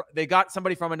they got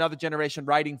somebody from another generation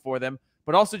writing for them,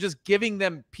 but also just giving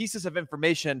them pieces of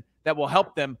information that will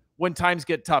help them when times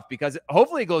get tough, because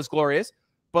hopefully it goes glorious.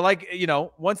 But like,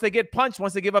 once they get punched,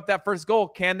 once they give up that first goal,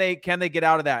 can they get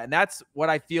out of that? And that's what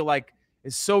I feel like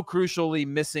is so crucially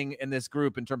missing in this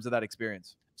group in terms of that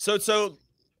experience. So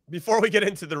before we get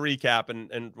into the recap,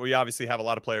 and we obviously have a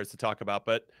lot of players to talk about,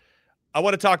 but I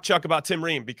want to talk, Chuck, about Tim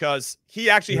Ream, because he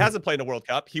actually hasn't played in a World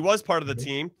Cup. He was part of the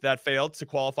team that failed to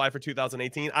qualify for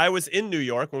 2018. I was in New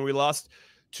York when we lost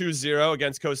 2-0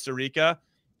 against Costa Rica,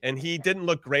 and he didn't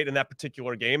look great in that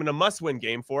particular game, and a must-win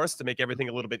game for us to make everything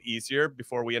a little bit easier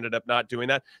before we ended up not doing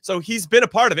that. So he's been a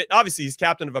part of it. Obviously, he's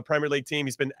captain of a Premier League team.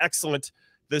 He's been excellent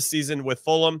this season with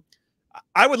Fulham.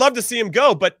 I would love to see him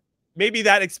go, but maybe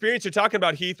that experience you're talking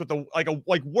about, Heath, with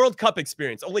like World Cup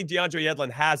experience, only DeAndre Yedlin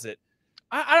has it.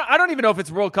 I don't even know if it's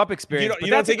World Cup experience.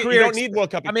 You don't need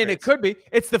World Cup experience. I mean, it could be.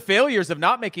 It's the failures of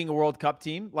not making a World Cup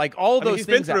team. Like all those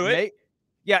things that make.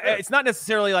 Yeah, it's not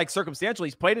necessarily like circumstantial.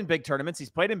 He's played in big tournaments. He's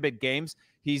played in big games.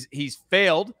 He's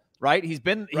failed, right? He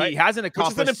hasn't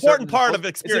accomplished. Which is an important part of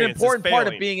experience. It's an important part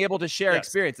of being able to share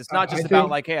experience. It's not just about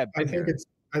like, hey, I've been here.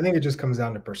 I think it just comes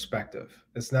down to perspective.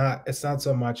 It's not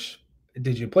so much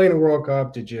did you play in a World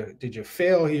Cup? Did you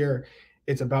fail here?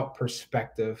 It's about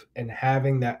perspective and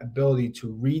having that ability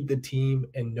to read the team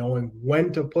and knowing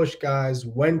when to push guys,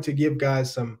 when to give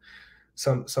guys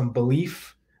some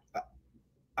belief.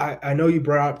 I know you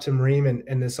brought up Tim Ream,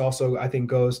 and this also, I think,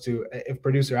 goes to, if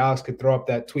producer Alex could throw up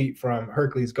that tweet from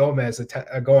Hercules Gomez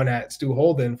going at Stu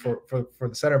Holden for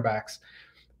the center backs.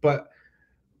 But,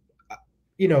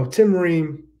 Tim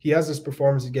Ream, he has this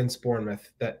performance against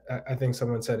Bournemouth that I think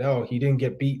someone said, oh, he didn't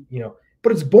get beat,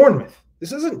 but it's Bournemouth.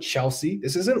 This isn't Chelsea.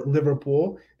 This isn't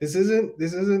Liverpool. This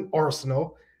isn't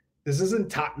Arsenal. This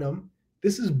isn't Tottenham.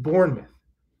 This is Bournemouth.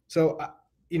 So,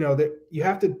 that you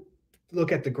have to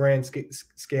look at the grand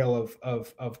scale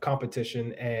of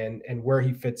competition and where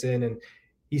he fits in. And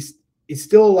he's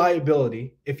still a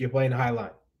liability if you're playing high line.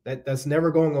 That's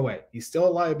never going away. He's still a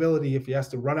liability if he has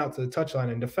to run out to the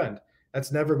touchline and defend.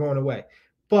 That's never going away.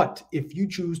 But if you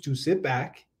choose to sit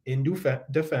back and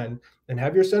defend and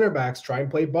have your center backs try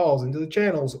and play balls into the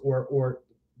channels or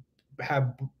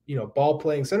have, ball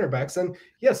playing center backs, then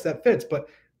yes, that fits. But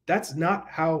that's not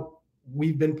how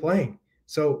we've been playing.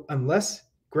 So unless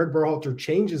Greg Berhalter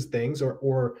changes things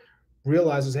or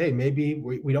realizes, hey, maybe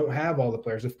we don't have all the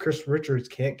players. If Chris Richards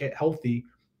can't get healthy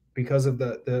because of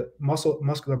the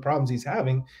muscular problems he's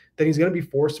having, then he's going to be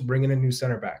forced to bring in a new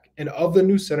center back. And of the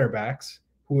new center backs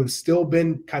who have still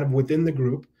been kind of within the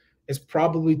group, it's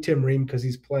probably Tim Ream because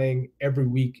he's playing every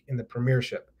week in the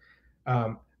Premiership.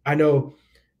 I know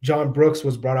John Brooks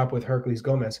was brought up with Hercules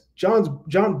Gomez.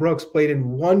 John Brooks played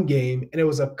in one game, and it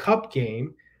was a cup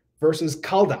game versus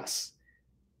Caldas.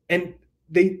 And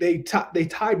they tied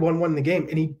 1-1 in the game,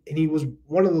 and he was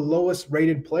one of the lowest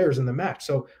rated players in the match.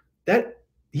 So that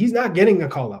he's not getting a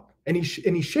call up, and he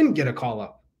shouldn't get a call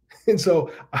up. And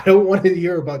so I don't want to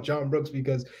hear about John Brooks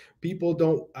because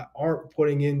people aren't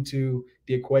putting into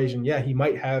the equation. Yeah, he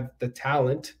might have the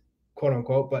talent, quote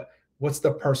unquote, but what's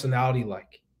the personality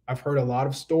like? I've heard a lot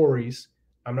of stories.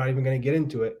 I'm not even going to get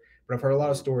into it, but I've heard a lot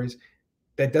of stories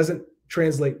that doesn't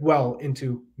translate well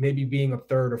into maybe being a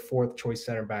third or fourth choice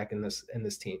center back in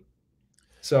this team.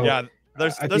 So yeah,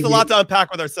 there's a lot to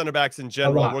unpack with our center backs in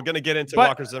general. We're going to get into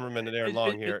Walker Zimmerman and Aaron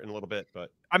Long here in a little bit,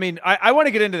 but I mean, I want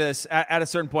to get into this at a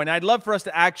certain point. I'd love for us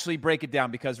to actually break it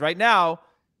down because right now,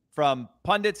 from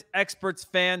pundits, experts,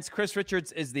 fans, Chris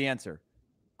Richards is the answer.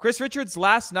 Chris Richards'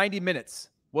 last 90 minutes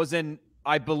was in,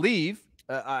 I believe,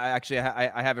 I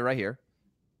have it right here.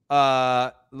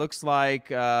 Looks like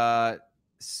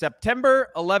September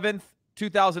 11th,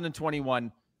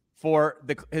 2021 for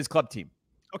his club team.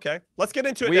 Okay, let's get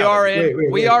into it. We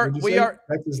are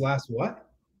That's his last what?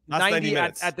 90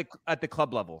 at the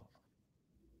club level.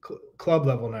 Club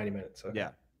level 90 minutes. Okay.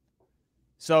 Yeah.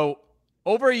 So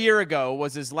over a year ago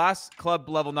was his last club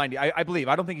level 90. I believe.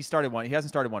 I don't think he started one. He hasn't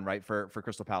started one, right, for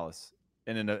Crystal Palace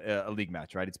in a league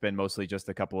match, right? It's been mostly just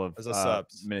a couple of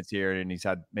minutes here, and he's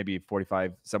had maybe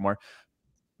 45 somewhere.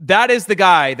 That is the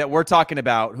guy that we're talking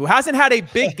about who hasn't had a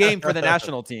big game for the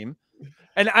national team.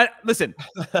 And listen,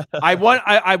 I want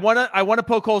to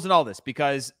poke holes in all this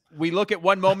because we look at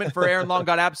one moment for Aaron Long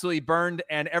got absolutely burned,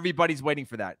 and everybody's waiting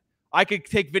for that. I could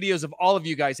take videos of all of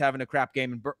you guys having a crap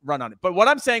game and run on it. But what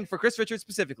I'm saying for Chris Richards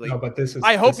specifically, no, but this is,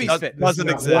 I hope he's fit. Doesn't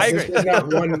exist. I agree. This is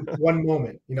not one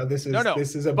moment. You know, this is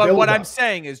this is a. But what I'm up.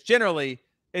 saying is generally,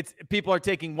 it's people are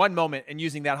taking one moment and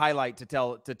using that highlight to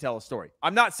tell a story.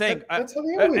 I'm not saying that's how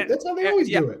they always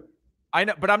do it. I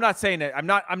know, but I'm not saying that. I'm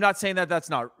not saying that that's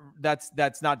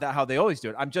not how they always do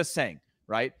it. I'm just saying,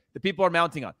 right? The people are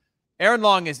mounting on. Aaron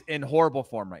Long is in horrible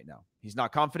form right now. He's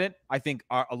not confident. I think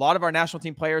a lot of our national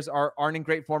team players aren't in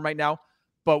great form right now.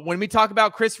 But when we talk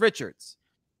about Chris Richards,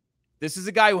 this is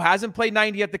a guy who hasn't played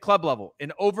 90 at the club level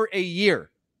in over a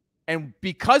year. And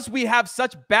because we have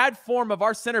such bad form of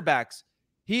our center backs,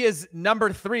 he is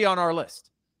number 3 on our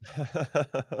list.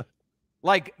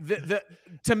 Like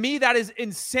to me, that is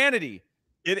insanity.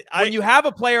 When you have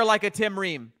a player like a Tim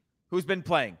Ream who's been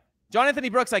playing, John Anthony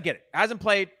Brooks, I get it. Hasn't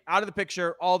played, out of the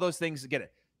picture, all those things, get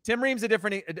it. Tim Ream's a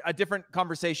different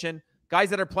conversation.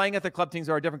 Guys that are playing at the club teams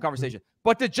are a different conversation.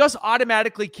 But to just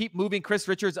automatically keep moving Chris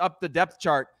Richards up the depth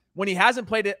chart when he hasn't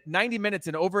played it 90 minutes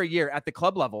in over a year at the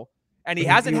club level, and he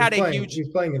hasn't had a huge. He's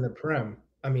playing in the Prem.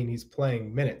 I mean, he's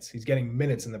playing minutes. He's getting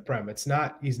minutes in the Prem.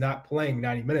 He's not playing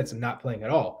 90 minutes and not playing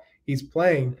at all. He's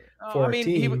playing for a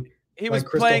team. He was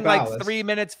playing like 3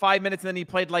 minutes, 5 minutes, and then he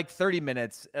played like 30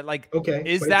 minutes. Like, okay,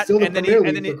 is that still and then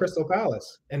he for Crystal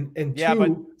Palace and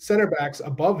two center backs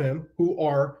above him who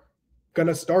are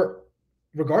gonna start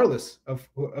regardless of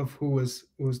who was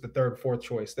the third, fourth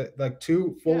choice. That like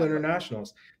two full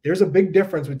internationals. There's a big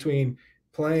difference between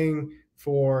playing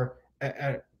for.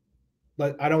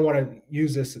 But I don't want to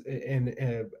use this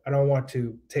I don't want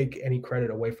to take any credit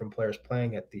away from players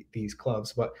playing at these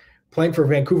clubs, but playing for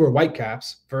Vancouver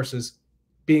Whitecaps versus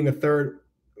being the third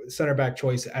center back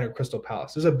choice at a Crystal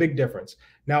Palace. There's a big difference.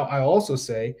 Now, I also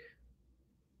say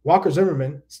Walker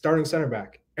Zimmerman, starting center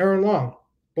back, Aaron Long,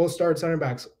 both started center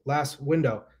backs last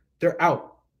window. They're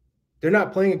out. They're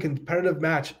not playing a competitive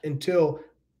match until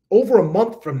over a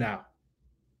month from now.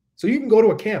 So you can go to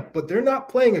a camp, but they're not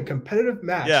playing a competitive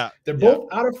match. Yeah, they're both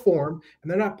out of form, and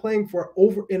they're not playing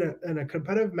in a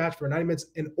competitive match for 90 minutes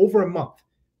in over a month.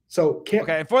 So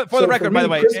and for the record, by the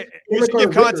way, we should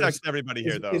give context to everybody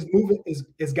here, though.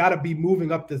 Is got to be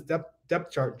moving up this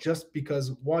depth chart just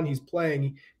because one, he's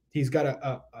playing. He's got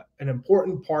an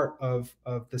important part of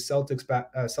the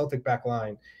Celtic back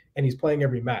line, and he's playing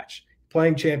every match,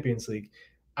 playing Champions League.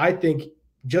 I think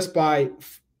just by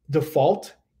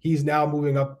default, he's now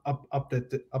moving up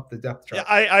the depth chart.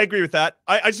 Yeah, I agree with that.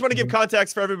 I just want to give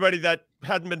context for everybody that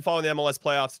hadn't been following the MLS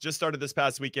playoffs. Just started this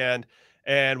past weekend,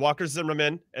 and Walker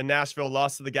Zimmerman and Nashville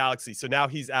lost to the Galaxy, so now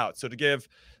he's out. So to give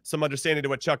some understanding to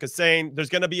what Chuck is saying, there's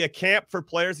going to be a camp for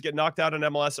players to get knocked out in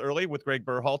MLS early with Greg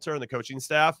Berhalter and the coaching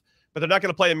staff, but they're not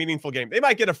going to play a meaningful game. They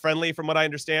might get a friendly, from what I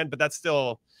understand, but that's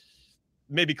still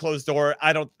maybe closed door.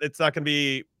 It's not going to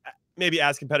be maybe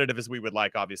as competitive as we would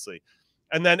like, obviously.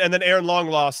 And then Aaron Long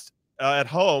lost at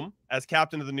home as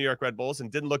captain of the New York Red Bulls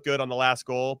and didn't look good on the last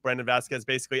goal. Brandon Vasquez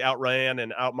basically outran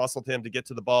and outmuscled him to get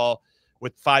to the ball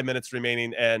with 5 minutes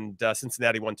remaining, and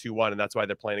Cincinnati won 2-1, and that's why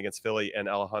they're playing against Philly and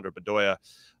Alejandro Bedoya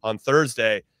on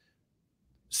Thursday.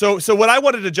 So what I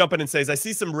wanted to jump in and say is I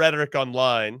see some rhetoric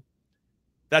online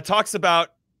that talks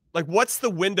about, like, what's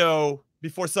the window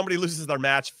before somebody loses their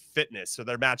match fitness or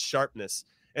their match sharpness?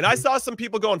 And I saw some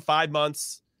people going 5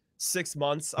 months, 6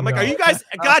 months. I'm like, are you guys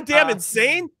goddamn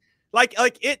insane? Let's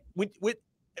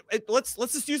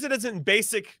just use it as in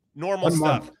basic normal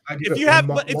stuff. If you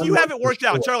haven't worked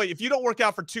out, Charlie, if you don't work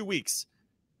out for 2 weeks,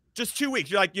 just 2 weeks,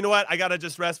 you're like, you know what? I got to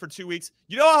just rest for 2 weeks.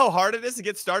 You know how hard it is to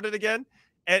get started again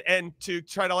and to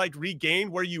try to like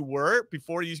regain where you were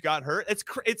before you got hurt. It's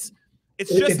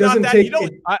just not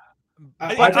that.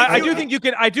 I do think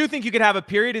you can have a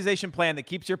periodization plan that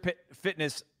keeps your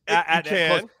fitness at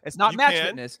close. It's not match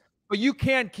fitness, but you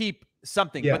can keep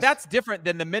something. Yes. But that's different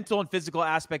than the mental and physical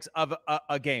aspects of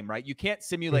a game, right? You can't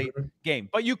simulate game,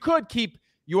 but you could keep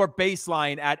your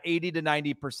baseline at 80 to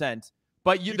 90%.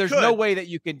 But there's no way that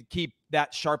you can keep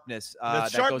that sharpness. The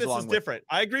sharpness is different.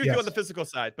 I agree with you on the physical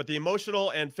side, but the emotional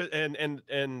and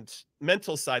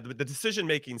mental side, the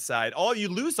decision-making side, you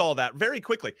lose all that very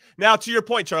quickly. Now, to your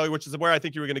point, Charlie, which is where I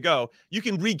think you were going to go, you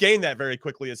can regain that very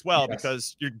quickly as well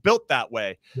because you're built that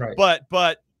way. Right.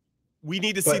 But we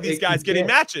need to see these guys getting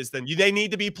matches. Then they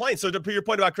need to be playing. So to your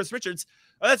point about Chris Richards,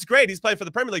 that's great. He's playing for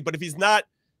the Premier League, but if he's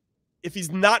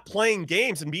not playing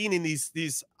games and being in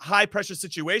these high pressure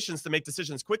situations to make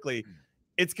decisions quickly,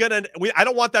 it's gonna. I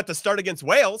don't want that to start against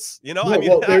Wales. You know,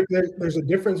 there's a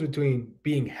difference between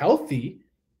being healthy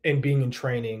and being in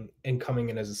training and coming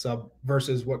in as a sub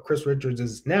versus what Chris Richards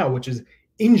is now, which is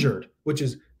injured.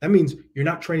 That means you're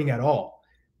not training at all.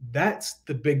 That's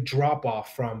the big drop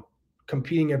off from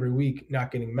competing every week,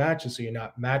 not getting matches, so you're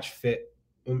not match fit,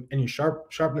 and your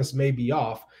sharpness may be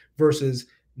off, versus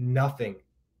nothing,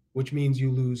 which means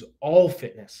you lose all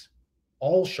fitness,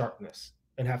 all sharpness,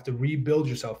 and have to rebuild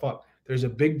yourself up. There's a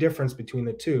big difference between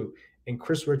the two, and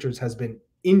Chris Richards has been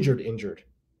injured.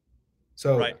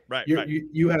 So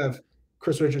you have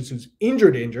Chris Richards who's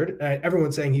injured, and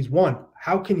everyone's saying he's one.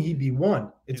 How can he be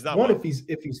one? It's one if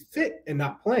he's fit and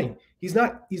not playing. He's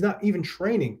not even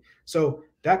training. So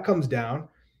that comes down.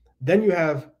 Then you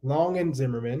have Long and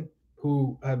Zimmerman,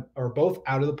 who are both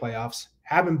out of the playoffs,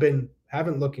 haven't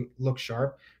looked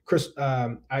sharp.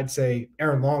 I'd say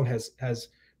Aaron Long has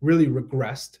really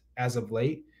regressed as of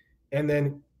late. And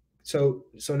then so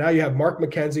now you have Mark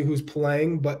McKenzie, who's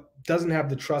playing but doesn't have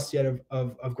the trust yet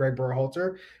of Greg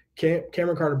Berhalter.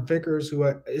 Cameron Carter-Vickers, who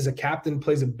is a captain,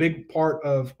 plays a big part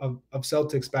of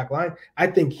Celtic's back line. I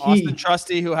think Austin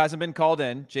Trusty, who hasn't been called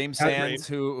in, James Sands,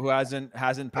 who hasn't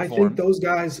performed. I think those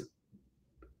guys,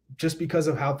 just because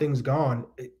of how things gone,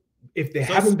 if they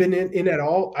haven't been in at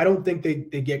all, I don't think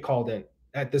they get called in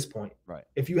at this point. Right.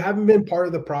 If you haven't been part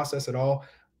of the process at all,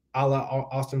 a la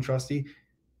Austin Trusty,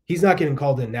 he's not getting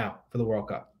called in now for the World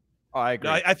Cup. Oh, I agree.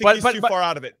 No, I think he's too far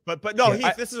out of it. But no,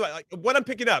 Heath, this is what I'm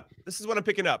picking up. This is what I'm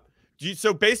picking up.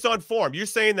 So based on form, you're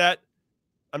saying that.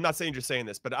 I'm not saying you're saying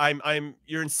this, but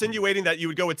you're insinuating that you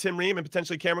would go with Tim Ream and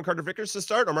potentially Cameron Carter-Vickers to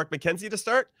start, or Mark McKenzie to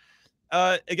start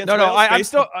against. No,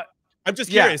 I'm just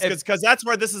curious because that's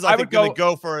where this is. I think going to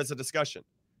go for as a discussion.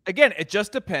 Again, it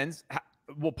just depends.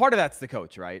 Well, part of that's the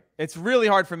coach, right? It's really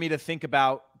hard for me to think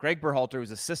about Greg Berhalter,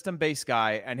 who's a system-based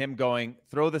guy, and him going,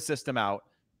 throw the system out.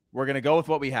 We're going to go with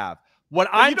what we have.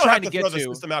 I'm trying to get throw to the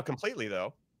system out completely,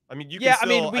 though. I mean,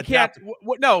 we can't.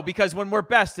 No, because when we're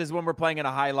best is when we're playing in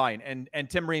a high line, and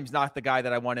Tim Ream's not the guy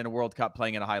that I want in a World Cup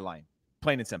playing in a high line.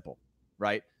 Plain and simple,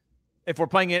 right? If we're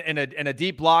playing it in a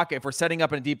deep block, if we're setting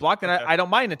up in a deep block, then I don't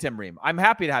mind a Tim Ream. I'm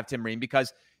happy to have Tim Ream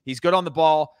because he's good on the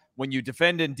ball. When you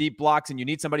defend in deep blocks and you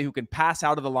need somebody who can pass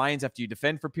out of the lines after you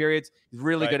defend for periods, he's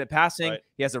really good at passing.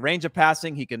 He has a range of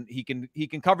passing. He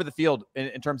can cover the field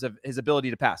in terms of his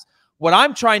ability to pass. What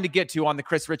I'm trying to get to on the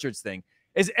Chris Richards thing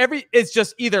is it's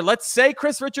just either let's say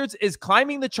Chris Richards is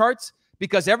climbing the charts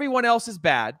because everyone else is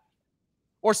bad,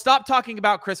 or stop talking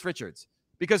about Chris Richards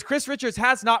because Chris Richards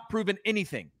has not proven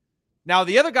anything. Now,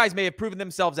 the other guys may have proven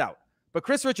themselves out, but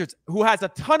Chris Richards, who has a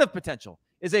ton of potential,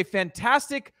 is a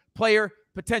fantastic player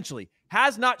potentially,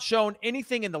 has not shown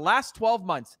anything in the last 12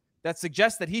 months that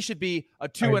suggests that he should be a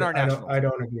 2 in our national team. I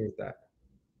don't agree with that.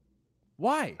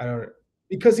 Why?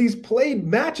 Because he's played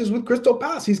matches with Crystal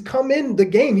Palace. He's come in the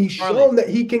game. He's shown that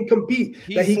he can compete,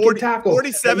 that he can tackle.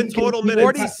 47 total minutes.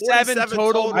 47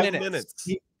 total minutes.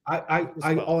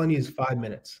 All I need is 5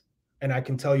 minutes. And I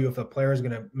can tell you if a player is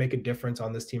going to make a difference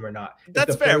on this team or not.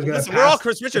 That's fair. Listen, we're all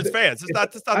Chris Richards fans.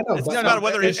 It's not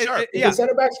whether he's sharp. If the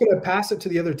center back's going to pass it to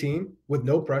the other team with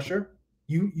no pressure,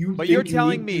 But you're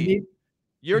telling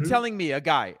me, a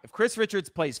guy, if Chris Richards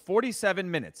plays 47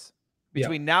 minutes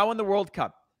between now and the World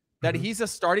Cup, that he's a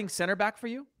starting center back for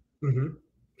you?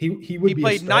 He would be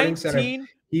a starting center.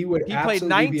 He played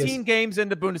 19 games in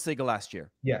the Bundesliga last year.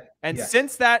 Yeah. And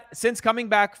since coming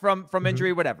back from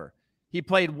injury, whatever, he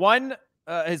played one.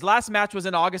 His last match was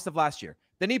in August of last year.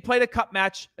 Then he played a cup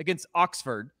match against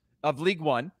Oxford of League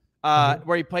One,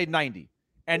 where he played 90.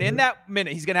 And in that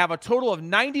minute, he's going to have a total of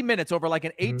 90 minutes over like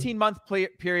an 18-month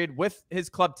period with his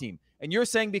club team. And you're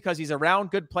saying because he's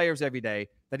around good players every day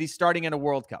that he's starting in a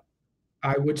World Cup?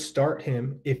 I would start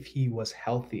him if he was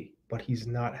healthy, but he's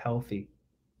not healthy.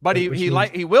 But he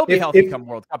will be healthy come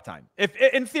World Cup time. If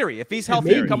in theory, if he's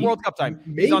healthy come World Cup time,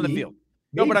 he's on the field.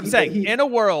 No, but I'm saying in a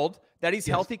world that he's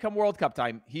healthy come World Cup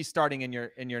time, he's starting in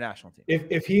your national team.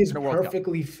 If he is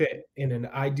perfectly fit in an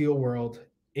ideal world,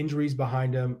 injuries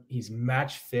behind him, he's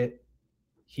match fit,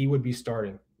 he would be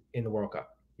starting in the World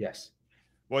Cup. Yes.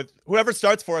 Well, whoever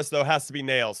starts for us, though, has to be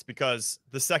nails because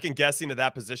the second guessing of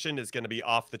that position is going to be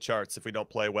off the charts if we don't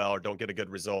play well or don't get a good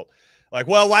result. Like,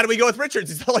 well, why do we go with Richards?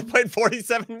 He's only played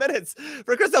 47 minutes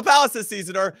for Crystal Palace this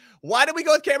season. Or why did we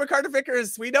go with Cameron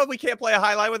Carter-Vickers? We know we can't play a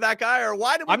high line with that guy. Or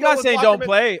why did we I'm not saying don't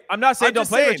play. I'm not saying don't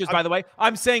play Richards, by the way.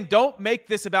 I'm saying don't make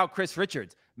this about Chris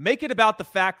Richards. Make it about the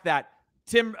fact that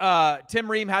Tim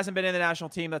Ream hasn't been in the national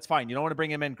team. That's fine. You don't want to bring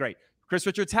him in. Great. Chris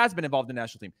Richards has been involved in the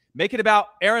national team. Make it about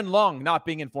Aaron Long not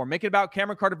being in form. Make it about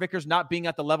Cameron Carter-Vickers not being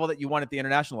at the level that you want at the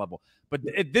international level. But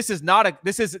this is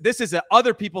a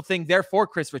other people thing. Therefore,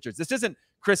 Chris Richards. This isn't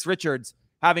Chris Richards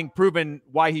having proven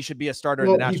why he should be a starter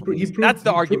in the national team. That's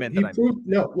the argument.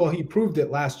 He proved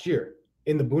it last year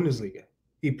in the Bundesliga.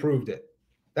 He proved it.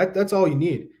 That's all you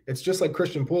need. It's just like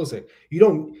Christian Pulisic.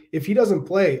 If he doesn't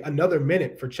play another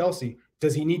minute for Chelsea,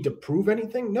 does he need to prove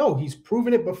anything? No, he's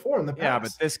proven it before in the past. Yeah,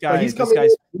 but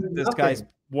this guy's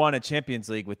won a Champions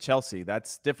League with Chelsea.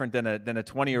 That's different than a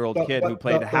 20-year-old kid who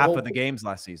played half of the games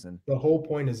last season. The whole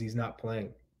point is he's not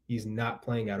playing. He's not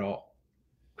playing at all.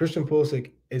 Christian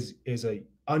Pulisic is a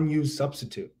unused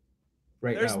substitute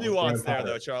right now. There's nuance there,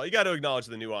 though, Charlie. You got to acknowledge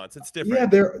the nuance. It's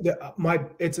different. Yeah,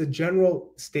 it's a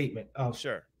general statement of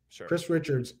sure. Chris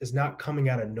Richards is not coming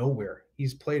out of nowhere.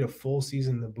 He's played a full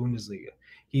season in the Bundesliga.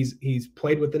 He's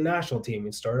played with the national team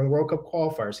and started in World Cup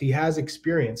qualifiers. He has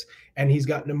experience, and he's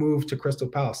gotten a move to Crystal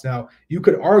Palace. Now, you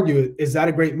could argue, is that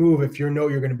a great move if you're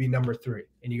going to be number 3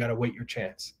 and you got to wait your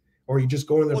chance? Or you just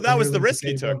go in there. Well, that was the risk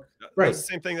he took. Right. That's the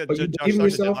same thing that Josh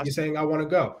yourself, you're saying, I want to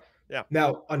go. Yeah.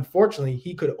 Now, unfortunately,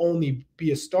 he could only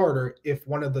be a starter if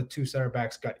one of the 2 center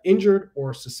backs got injured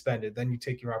or suspended. Then you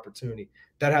take your opportunity.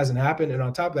 That hasn't happened. And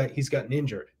on top of that, he's gotten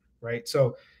injured, right?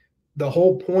 So the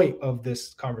whole point of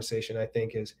this conversation, I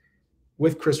think, is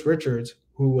with Chris Richards,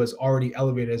 who was already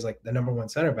elevated as like the number 1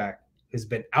 center back, has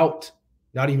been out,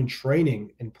 not even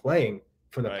training and playing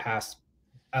for the past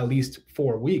at least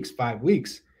 4 weeks, 5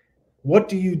 weeks. What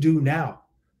do you do now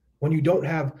when you don't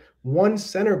have one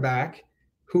center back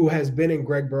who has been in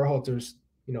Greg Berhalter's,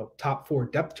 top 4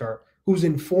 depth chart, who's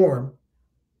in form?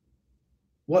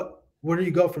 Where do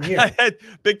you go from here?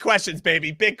 Big questions,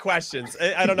 baby. Big questions.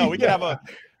 I don't know. We can have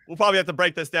we'll probably have to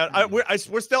break this down.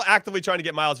 We're still actively trying to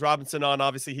get Miles Robinson on.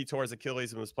 Obviously, he tore his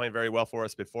Achilles and was playing very well for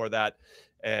us before that.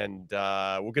 And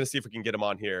we're going to see if we can get him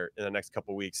on here in the next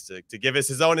couple of weeks to give us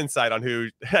his own insight on who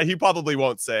he probably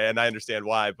won't say, and I understand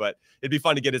why, but it'd be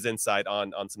fun to get his insight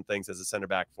on some things as a center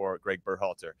back for Greg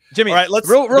Berhalter. Jimmy, all right, let's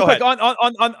real quick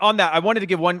on that. I wanted to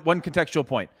give one contextual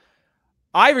point.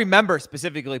 I remember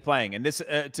specifically playing, and this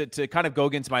to kind of go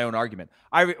against my own argument,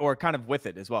 or kind of with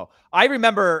it as well. I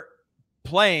remember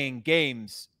playing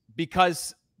games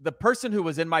because the person who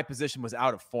was in my position was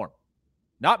out of form,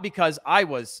 not because I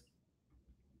was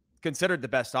considered the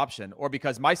best option or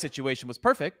because my situation was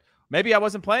perfect. Maybe I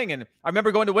wasn't playing, and I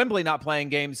remember going to Wembley not playing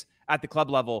games at the club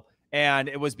level, and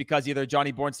it was because either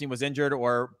Johnny Bornstein was injured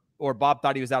or Bob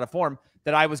thought he was out of form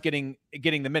that I was getting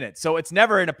the minutes. So it's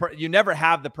never you never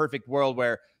have the perfect world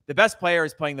where the best player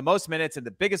is playing the most minutes in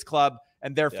the biggest club,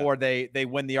 and therefore they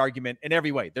win the argument in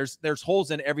every way. There's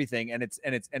holes in everything, and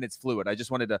it's fluid. I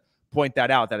just wanted to point that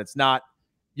out, that it's not,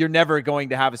 you're never going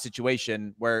to have a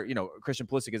situation where, Christian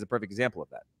Pulisic is a perfect example of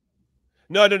that.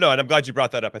 No. And I'm glad you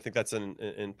brought that up. I think that's an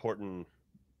important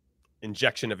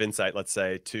injection of insight, let's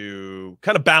say, to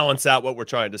kind of balance out what we're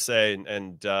trying to say.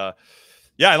 And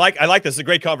yeah, I like this. It's a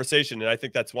great conversation, and I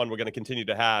think that's one we're going to continue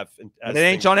to have. It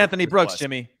ain't John Anthony Brooks,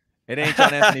 Jimmy. It ain't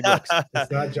John Anthony Brooks.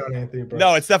 It's not John Anthony Brooks.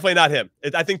 No, it's definitely not him.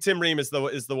 I think Tim Ream is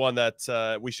the one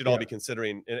that we should all be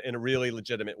considering in a really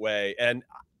legitimate way. And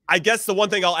I guess the one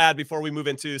thing I'll add before we move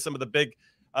into some of the big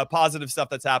positive stuff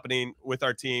that's happening with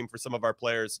our team for some of our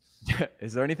players.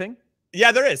 Is there anything?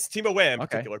 Yeah, there is. Timo Weah in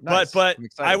particular. Nice. But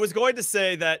I was going to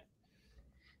say that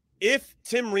if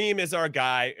Tim Ream is our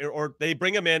guy, or they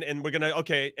bring him in and we're going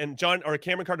to, and John or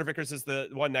Cameron Carter-Vickers is the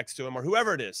one next to him, or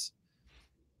whoever it is,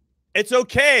 it's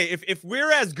okay if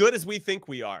we're as good as we think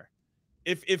we are,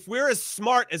 if we're as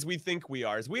smart as we think we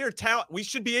are, as we are we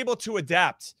should be able to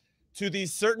adapt to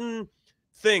these certain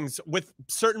things with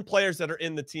certain players that are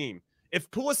in the team. If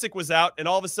Pulisic was out and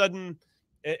all of a sudden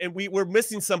and we're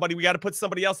missing somebody, we got to put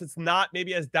somebody else that's not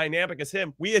maybe as dynamic as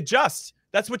him. We adjust.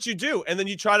 That's what you do. And then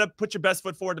you try to put your best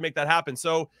foot forward to make that happen.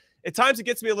 So at times it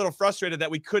gets me a little frustrated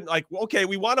that we couldn't, okay,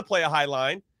 we want to play a high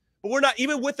line, but we're not,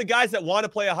 even with the guys that want to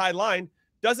play a high line,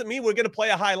 doesn't mean we're going to play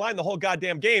a high line the whole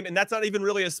goddamn game. And that's not even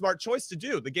really a smart choice to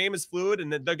do. The game is fluid,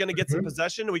 and they're going to get some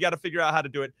possession, and we got to figure out how to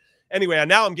do it. Anyway,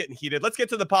 now I'm getting heated. Let's get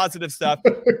to the positive stuff.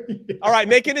 All right,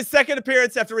 making his second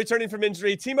appearance after returning from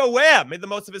injury, Timo Weah made the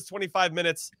most of his 25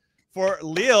 minutes for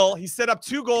Lille. He set up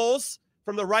 2 goals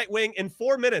from the right wing in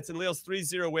 4 minutes in Lille's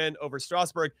 3-0 win over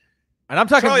Strasbourg. And I'm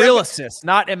talking real assists,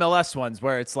 not MLS ones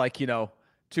where it's like,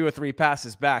 2 or 3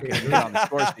 passes back and get on the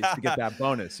score sheet to get that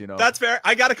bonus, you know. That's fair.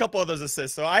 I got a couple of those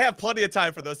assists, so I have plenty of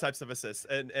time for those types of assists.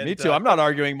 And me too. I'm not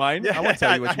arguing mine. Yeah, I won't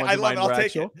tell you which ones of mine were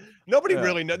actual. Nobody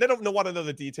really knows. They don't want to know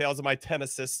the details of my 10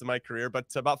 assists in my career, but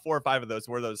about 4 or 5 of those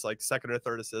were those like second or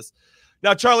third assists.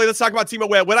 Now, Charlie, let's talk about Timo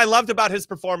Weah. What I loved about his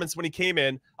performance when he came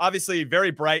in, obviously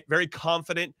very bright, very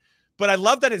confident, but I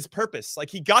love that his purpose, like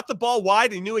he got the ball wide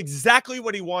and he knew exactly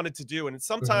what he wanted to do. And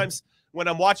sometimes when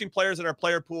I'm watching players in our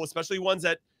player pool, especially ones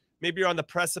that maybe are on the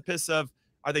precipice of,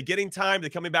 are they getting time? They're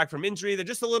coming back from injury. They're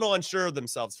just a little unsure of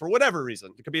themselves for whatever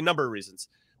reason. There could be a number of reasons.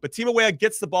 But Timo Weah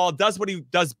gets the ball, does what he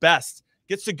does best,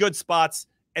 gets to good spots,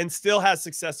 and still has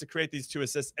success to create these 2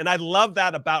 assists. And I love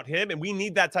that about him. And we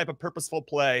need that type of purposeful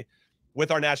play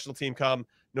with our national team come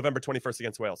November 21st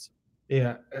against Wales.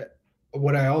 Yeah.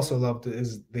 What I also loved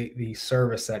is the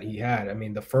service that he had. I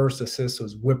mean, the first assist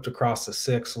was whipped across the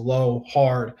 6, low,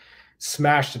 hard,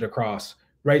 smashed it across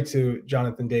right to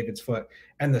Jonathan David's foot.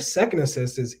 And the second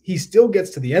assist is he still gets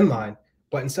to the end line,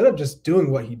 but instead of just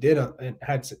doing what he did and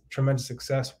had tremendous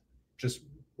success just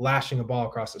lashing a ball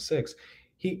across the 6,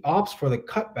 he opts for the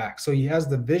cutback. So he has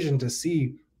the vision to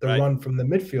see the run from the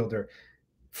midfielder.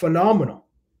 Phenomenal.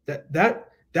 That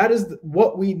is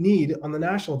what we need on the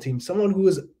national team. Someone who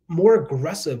is more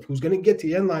aggressive, who's going to get to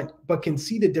the end line, but can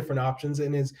see the different options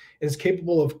and is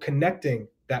capable of connecting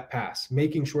that pass,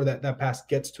 making sure that that pass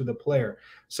gets to the player.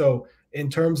 So in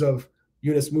terms of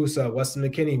Yunus Musa, Weston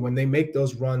McKennie, when they make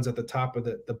those runs at the top of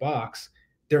the box,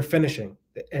 they're finishing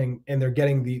and they're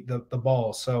getting the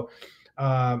ball. So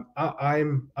I'm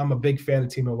a big fan of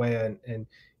Timo Weah, and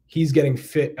he's getting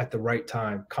fit at the right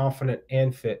time, confident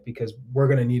and fit, because we're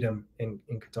going to need him in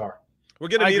Qatar. We're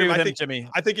going to need him. I think, Jimmy.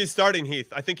 I think he's starting, Heath.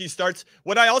 I think he starts.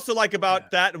 What I also like about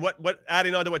that, and what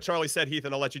adding on to what Charlie said, Heath,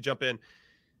 and I'll let you jump in,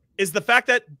 is the fact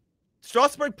that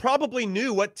Strasbourg probably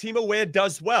knew what Timo Weah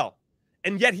does well,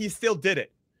 and yet he still did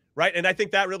it, right? And I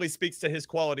think that really speaks to his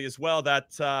quality as well,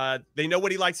 that they know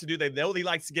what he likes to do. They know he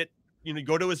likes to get,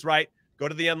 go to his right, go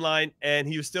to the end line, and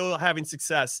he was still having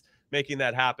success making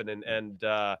that happen. And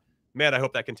man, I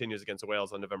hope that continues against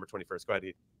Wales on November 21st. Go ahead,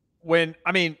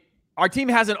 Heath. Our team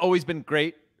hasn't always been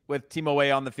great with Timo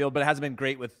Weah on the field, but it hasn't been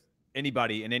great with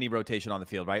anybody in any rotation on the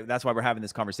field, right? That's why we're having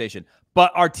this conversation.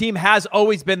 But our team has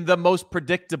always been the most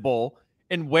predictable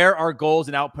in where our goals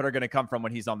and output are going to come from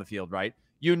when he's on the field, right?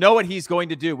 You know what he's going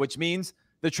to do, which means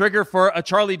the trigger for a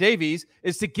Charlie Davies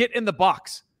is to get in the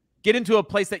box, get into a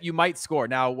place that you might score.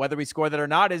 Now, whether we score that or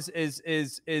not is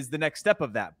the next step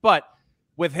of that. But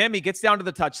with him, he gets down to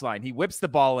the touchline. He whips the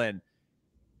ball in.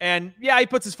 And yeah, he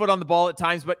puts his foot on the ball at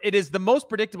times, but it is the most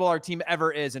predictable our team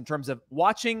ever is in terms of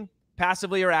watching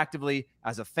passively or actively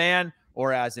as a fan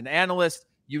or as an analyst.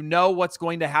 You know what's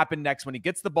going to happen next when he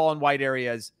gets the ball in wide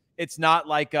areas. It's not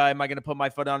like, am I going to put my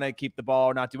foot on it, keep the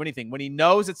ball, or not do anything? When he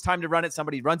knows it's time to run at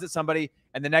somebody, he runs at somebody,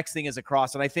 and the next thing is a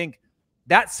cross. And I think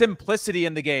that simplicity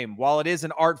in the game, while it is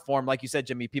an art form, like you said,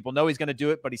 Jimmy, people know he's going to do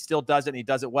it, but he still does it, and he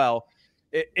does it well.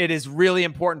 It is really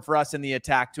important for us in the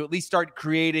attack to at least start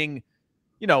creating,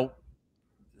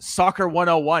 soccer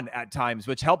 101 at times,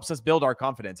 which helps us build our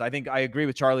confidence. I think I agree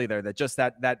with Charlie there that just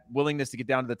that willingness to get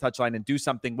down to the touchline and do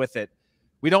something with it.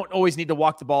 We don't always need to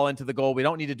walk the ball into the goal. We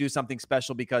don't need to do something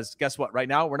special because guess what? Right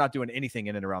now, we're not doing anything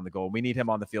in and around the goal. We need him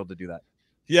on the field to do that.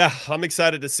 Yeah, I'm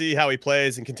excited to see how he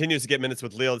plays and continues to get minutes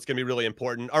with Lille. It's going to be really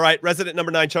important. All right, resident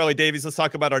number 9, Charlie Davies. Let's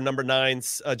talk about our number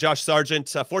 9s. Josh Sargent,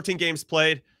 14 games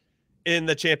played in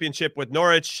the championship with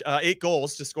Norwich, 8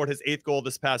 goals, just scored his 8th goal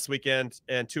this past weekend,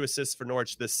 and 2 assists for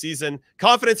Norwich this season.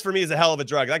 Confidence for me is a hell of a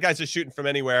drug. That guy's just shooting from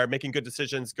anywhere, making good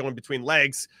decisions, going between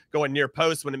legs, going near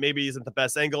post when it maybe isn't the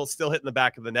best angle, still hitting the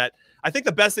back of the net. I think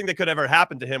the best thing that could ever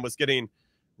happen to him was getting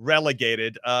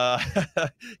relegated,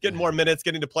 getting more minutes,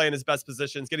 getting to play in his best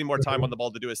positions, getting more time on the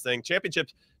ball to do his thing. Championship,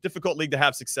 difficult league to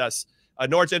have success.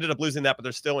 Norwich ended up losing that, but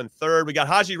they're still in 3rd. We got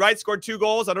Haji Wright, scored 2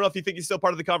 goals. I don't know if you think he's still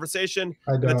part of the conversation.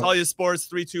 Natalia Sports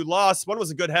 3-2 loss. One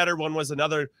was a good header. One was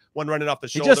another one running off the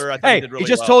shoulder. He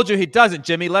just told you he doesn't,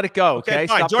 Jimmy. Let it go. Okay,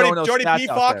 fine. Stop throwing those stats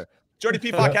out there. Jordy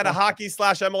Pifak had a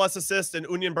hockey/MLS assist in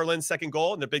Union Berlin's 2nd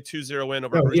goal and a big 2-0 win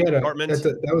over Dortmund.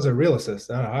 That was a real assist,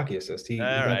 not a hockey assist. He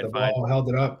got the ball, held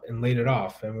it up, and laid it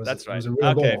off. And it was a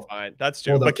real goal. Fine. That's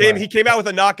true. But he came out with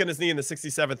a knock in his knee in the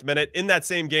 67th minute. In that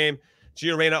same game,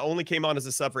 Gio Reyna only came on as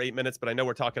a sub for 8 minutes, but I know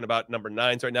we're talking about number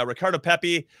 9s right now. Ricardo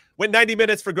Pepi went 90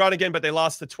 minutes for Groningen, but they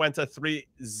lost to Twente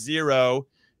 3-0.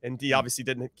 And he obviously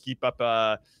didn't keep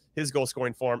up his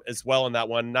goal-scoring form as well in that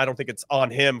one. And I don't think it's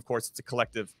on him. Of course, it's a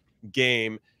collective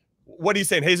game. What are you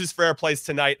saying? Jesus Ferreira plays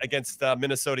tonight against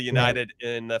Minnesota United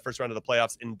in the first round of the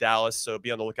playoffs in Dallas, so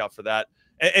be on the lookout for that.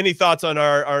 Any thoughts on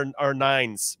our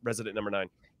 9s, resident number 9?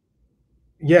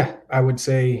 Yeah, I would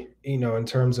say, in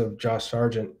terms of Josh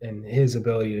Sargent and his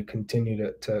ability to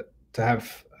continue to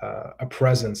have a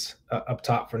presence up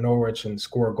top for Norwich and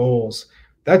score goals,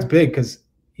 that's big because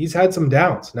he's had some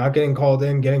downs, not getting called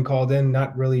in,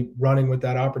 not really running with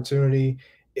that opportunity.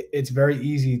 It's very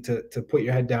easy to put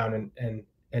your head down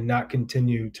and not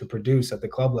continue to produce at the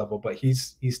club level, but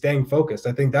he's staying focused.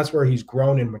 I think that's where he's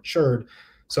grown and matured.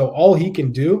 So all he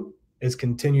can do is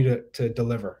continue to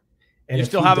deliver. And you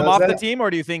still have him off the team, or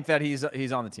do you think that he's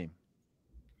on the team?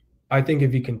 I think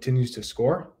if he continues to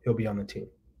score, he'll be on the team.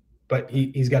 But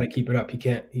he's got to keep it up. He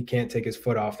can't take his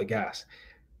foot off the gas.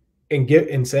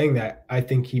 In saying that, I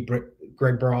think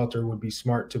Greg Berhalter would be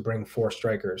smart to bring 4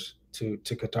 strikers to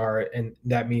Qatar, and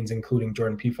that means including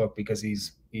Jordan Pefok because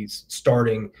he's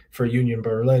starting for Union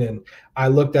Berlin. And I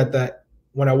looked at that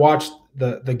when I watched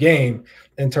the game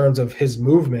in terms of his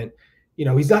movement.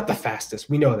 He's not the fastest.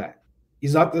 We know that.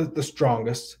 He's not the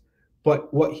strongest,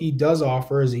 but what he does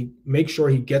offer is he makes sure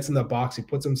he gets in the box. He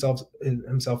puts himself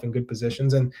in good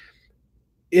positions. And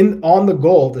on the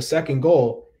goal, the second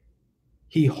goal,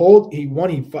 he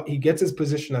gets his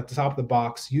position at the top of the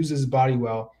box, uses his body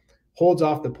well, holds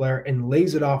off the player, and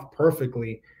lays it off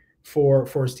perfectly for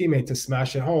his teammate to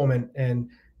smash it home.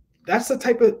 And that's the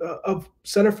type of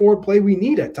center forward play we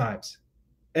need at times.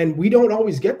 And we don't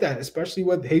always get that, especially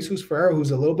with Jesus Ferreira,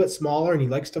 who's a little bit smaller and he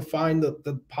likes to find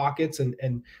the pockets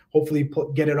and hopefully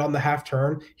get it on the half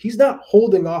turn. He's not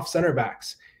holding off center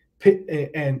backs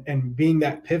and being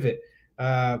that pivot.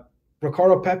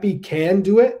 Ricardo Pepi can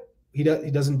do it. He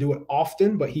doesn't do it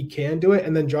often, but he can do it.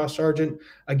 And then Josh Sargent,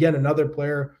 again, another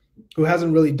player who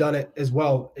hasn't really done it as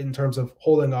well in terms of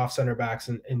holding off center backs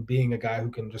and being a guy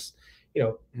who can just,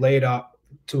 lay it up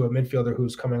to a midfielder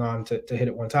who's coming on to hit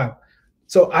it one time.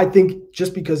 So I think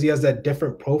just because he has that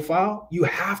different profile, you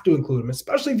have to include him,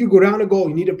 especially if you go down a goal,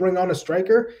 you need to bring on a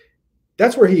striker.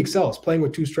 That's where he excels, playing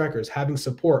with 2 strikers, having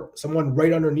support, someone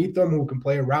right underneath them who can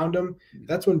play around him.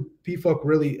 That's when Pefok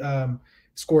really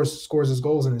scores his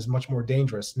goals and is much more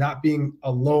dangerous. Not being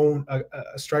alone,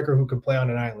 a striker who can play on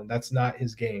an island. That's not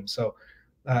his game. So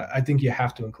I think you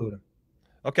have to include him.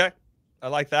 Okay. I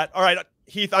like that. All right,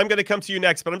 Heath, I'm going to come to you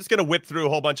next, but I'm just going to whip through a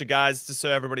whole bunch of guys just so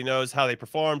everybody knows how they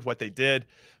performed, what they did.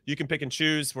 You can pick and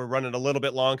choose. We're running a little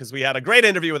bit long because we had a great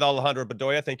interview with Alejandro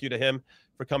Bedoya. Thank you to him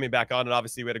for coming back on. And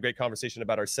obviously, we had a great conversation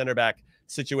about our center back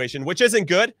situation, which isn't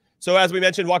good. So as we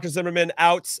mentioned, Walker Zimmerman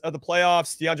out of the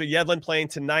playoffs. DeAndre Yedlin playing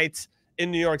tonight in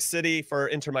New York City for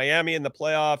Inter Miami in the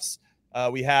playoffs.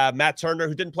 We have Matt Turner,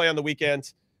 who didn't play on the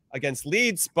weekend against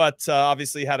Leeds, but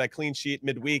obviously had a clean sheet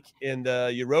midweek in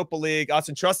the Europa League.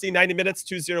 Austin Trusty, 90 minutes,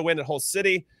 2-0 win at Hull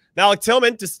City. Malik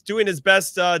Tillman just doing his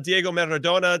best. Diego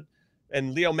Maradona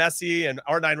and Leo Messi and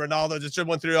R9 Ronaldo just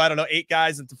went through, 8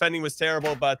 guys. The defending was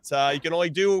terrible, but you can only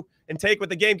do and take what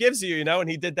the game gives you, and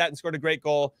he did that and scored a great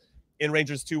goal in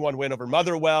Rangers' 2-1 win over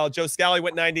Motherwell. Joe Scally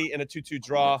went 90 in a 2-2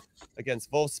 draw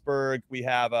against Wolfsburg. We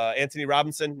have Anthony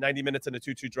Robinson, 90 minutes in a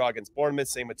 2-2 draw against Bournemouth.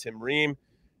 Same with Tim Ream.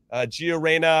 Gio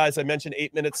Reyna, as I mentioned,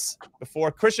 8 minutes before.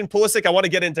 Christian Pulisic, I want to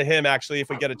get into him, actually, if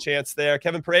we get a chance there.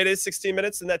 Kevin Paredes, 16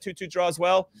 minutes in that 2-2 draw as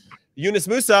well. Yunus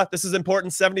Musa, this is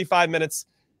important, 75 minutes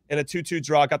in a 2-2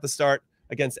 draw. Got the start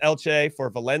against Elche for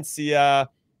Valencia.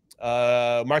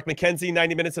 Mark McKenzie,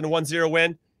 90 minutes in a 1-0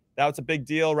 win. That was a big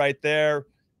deal right there.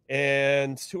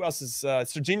 And who else is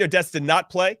Serginho Dest did not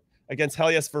play against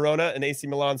Hellas Verona and AC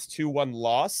Milan's 2-1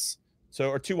 loss.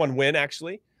 Or 2-1 win,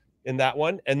 actually, in that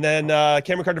one. And then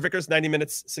Cameron Carter-Vickers, 90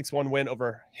 minutes, 6-1 win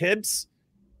over Hibs.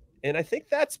 And I think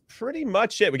that's pretty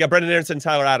much it. We got Brendan Aronson and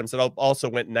Tyler Adams that also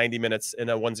went 90 minutes in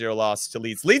a 1-0 loss to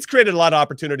Leeds. Leeds created a lot of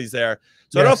opportunities there.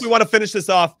 So I don't know if we want to finish this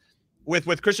off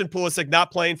with Christian Pulisic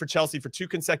not playing for Chelsea for 2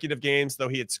 consecutive games, though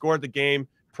he had scored the game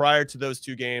prior to those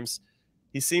 2 games.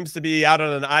 He seems to be out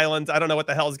on an island. I don't know what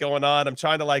the hell is going on. I'm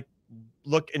trying to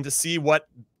look and to see what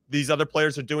these other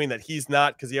players are doing that he's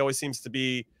not, because he always seems to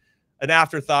be an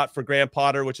afterthought for Graham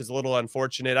Potter, which is a little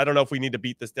unfortunate. I don't know if we need to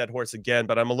beat this dead horse again,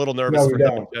 but I'm a little nervous for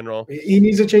him in general. He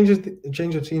needs a change of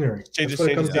scenery. Change of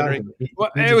scenery.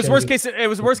 Well, it was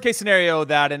worst case scenario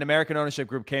that an American ownership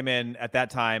group came in at that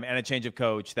time and a change of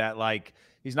coach that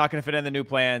he's not going to fit in the new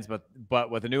plans,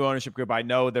 but with a new ownership group, I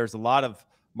know there's a lot of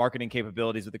marketing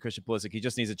capabilities with the Christian Pulisic. He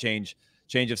just needs a change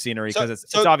of scenery because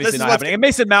it's obviously not happening. And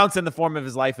Mason Mount's in the form of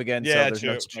his life again. Yeah,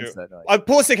 so true.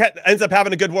 Pulisic ends up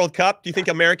having a good World Cup. Do you think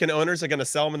American owners are going to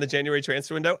sell him in the January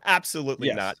transfer window?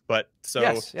 Absolutely not. But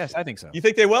yes, I think so. You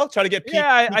think they will try to get peak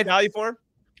value for him?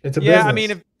 It's a business. I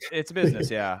mean, it's a business.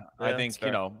 Yeah, I think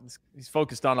he's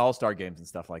focused on All-Star games and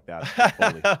stuff like that.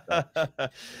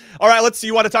 All right, let's see.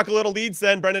 You want to talk a little Leeds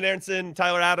then? Brendan Aronson,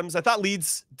 Tyler Adams. I thought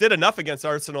Leeds did enough against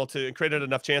Arsenal and created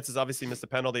enough chances. Obviously, missed a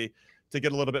penalty to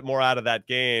get a little bit more out of that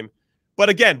game. But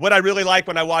again, what I really like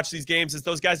when I watch these games is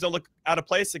those guys don't look out of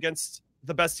place against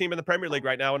the best team in the Premier League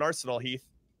right now in Arsenal. Heath,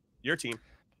 your team.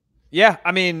 Yeah,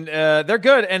 I mean, they're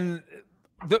good, and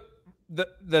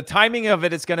the timing of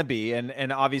it is going to be,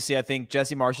 and obviously I think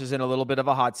Jesse Marsch is in a little bit of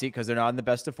a hot seat because they're not in the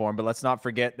best of form, but let's not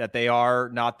forget that they are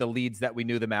not the Leeds that we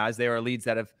knew them as. They are Leeds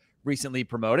that have recently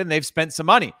promoted, and they've spent some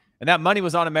money, and that money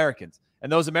was on Americans,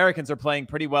 and those Americans are playing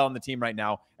pretty well in the team right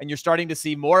now, and you're starting to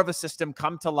see more of a system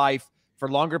come to life for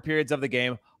longer periods of the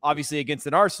game. Obviously against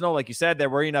an Arsenal, like you said, there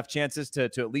were enough chances to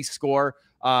at least score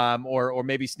or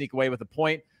maybe sneak away with a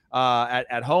point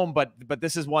at home, but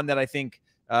this is one that I think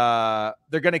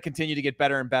they're going to continue to get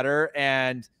better and better.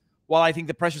 And while I think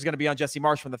the pressure is going to be on Jesse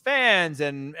Marsch from the fans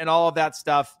and all of that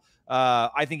stuff,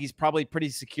 I think he's probably pretty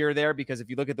secure there, because if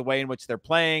you look at the way in which they're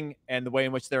playing and the way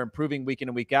in which they're improving week in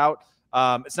and week out,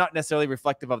 it's not necessarily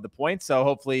reflective of the points. So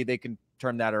hopefully they can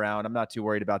turn that around. I'm not too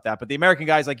worried about that. But the American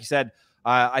guys, like you said,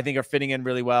 I think are fitting in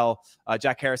really well.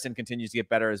 Jack Harrison continues to get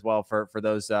better as well for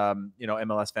those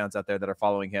MLS fans out there that are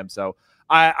following him. So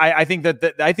I think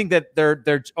that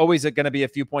they're always going to be a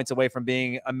few points away from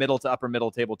being a middle to upper middle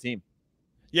table team.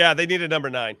 Yeah, they need a number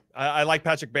 9. I like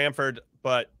Patrick Bamford,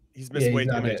 but he's missed way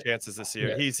too many chances this year.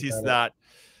 Yeah, he's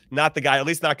not the guy, at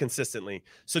least not consistently.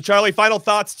 So Charlie, final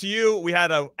thoughts to you. We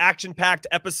had an action-packed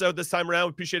episode this time around. We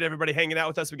appreciate everybody hanging out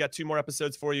with us. We got 2 more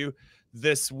episodes for you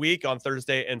this week on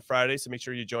Thursday and Friday, so make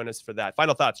sure you join us for that.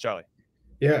 Final thoughts, Charlie.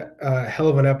 Yeah, hell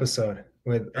of an episode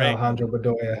with Alejandro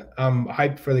Bedoya. I'm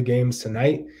hyped for the games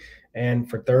tonight and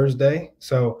for Thursday.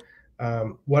 So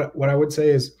what I would say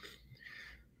is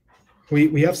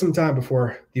we have some time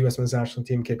before the U.S. men's national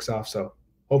team kicks off, so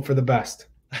hope for the best.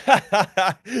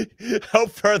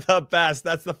 Hope for the best.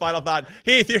 That's the final thought.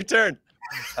 Heath, your turn.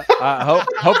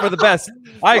 Hope for the best.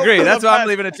 I agree. That's what I'm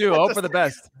leaving it too. Hope for the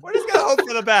best. We're just gonna hope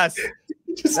for the best.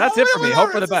 That's it for me.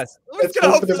 Hope for the best. We're just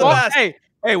gonna hope for the best.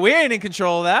 Hey, we ain't in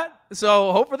control of that.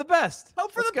 So hope for the best.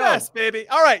 Hope for the best, baby.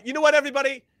 All right. You know what,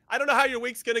 everybody? I don't know how your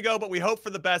week's going to go, but we hope for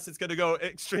the best. It's going to go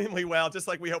extremely well, just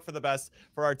like we hope for the best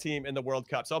for our team in the World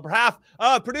Cup. So on behalf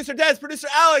of producer Des, producer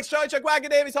Alex, Charlie Chuck Wagon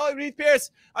Davies, Hollywood Heath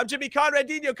Pearce, I'm Jimmy Conrad,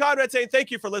 Dino Conrad, saying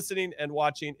thank you for listening and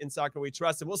watching In Soccer We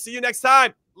Trust. And we'll see you next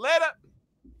time. Later.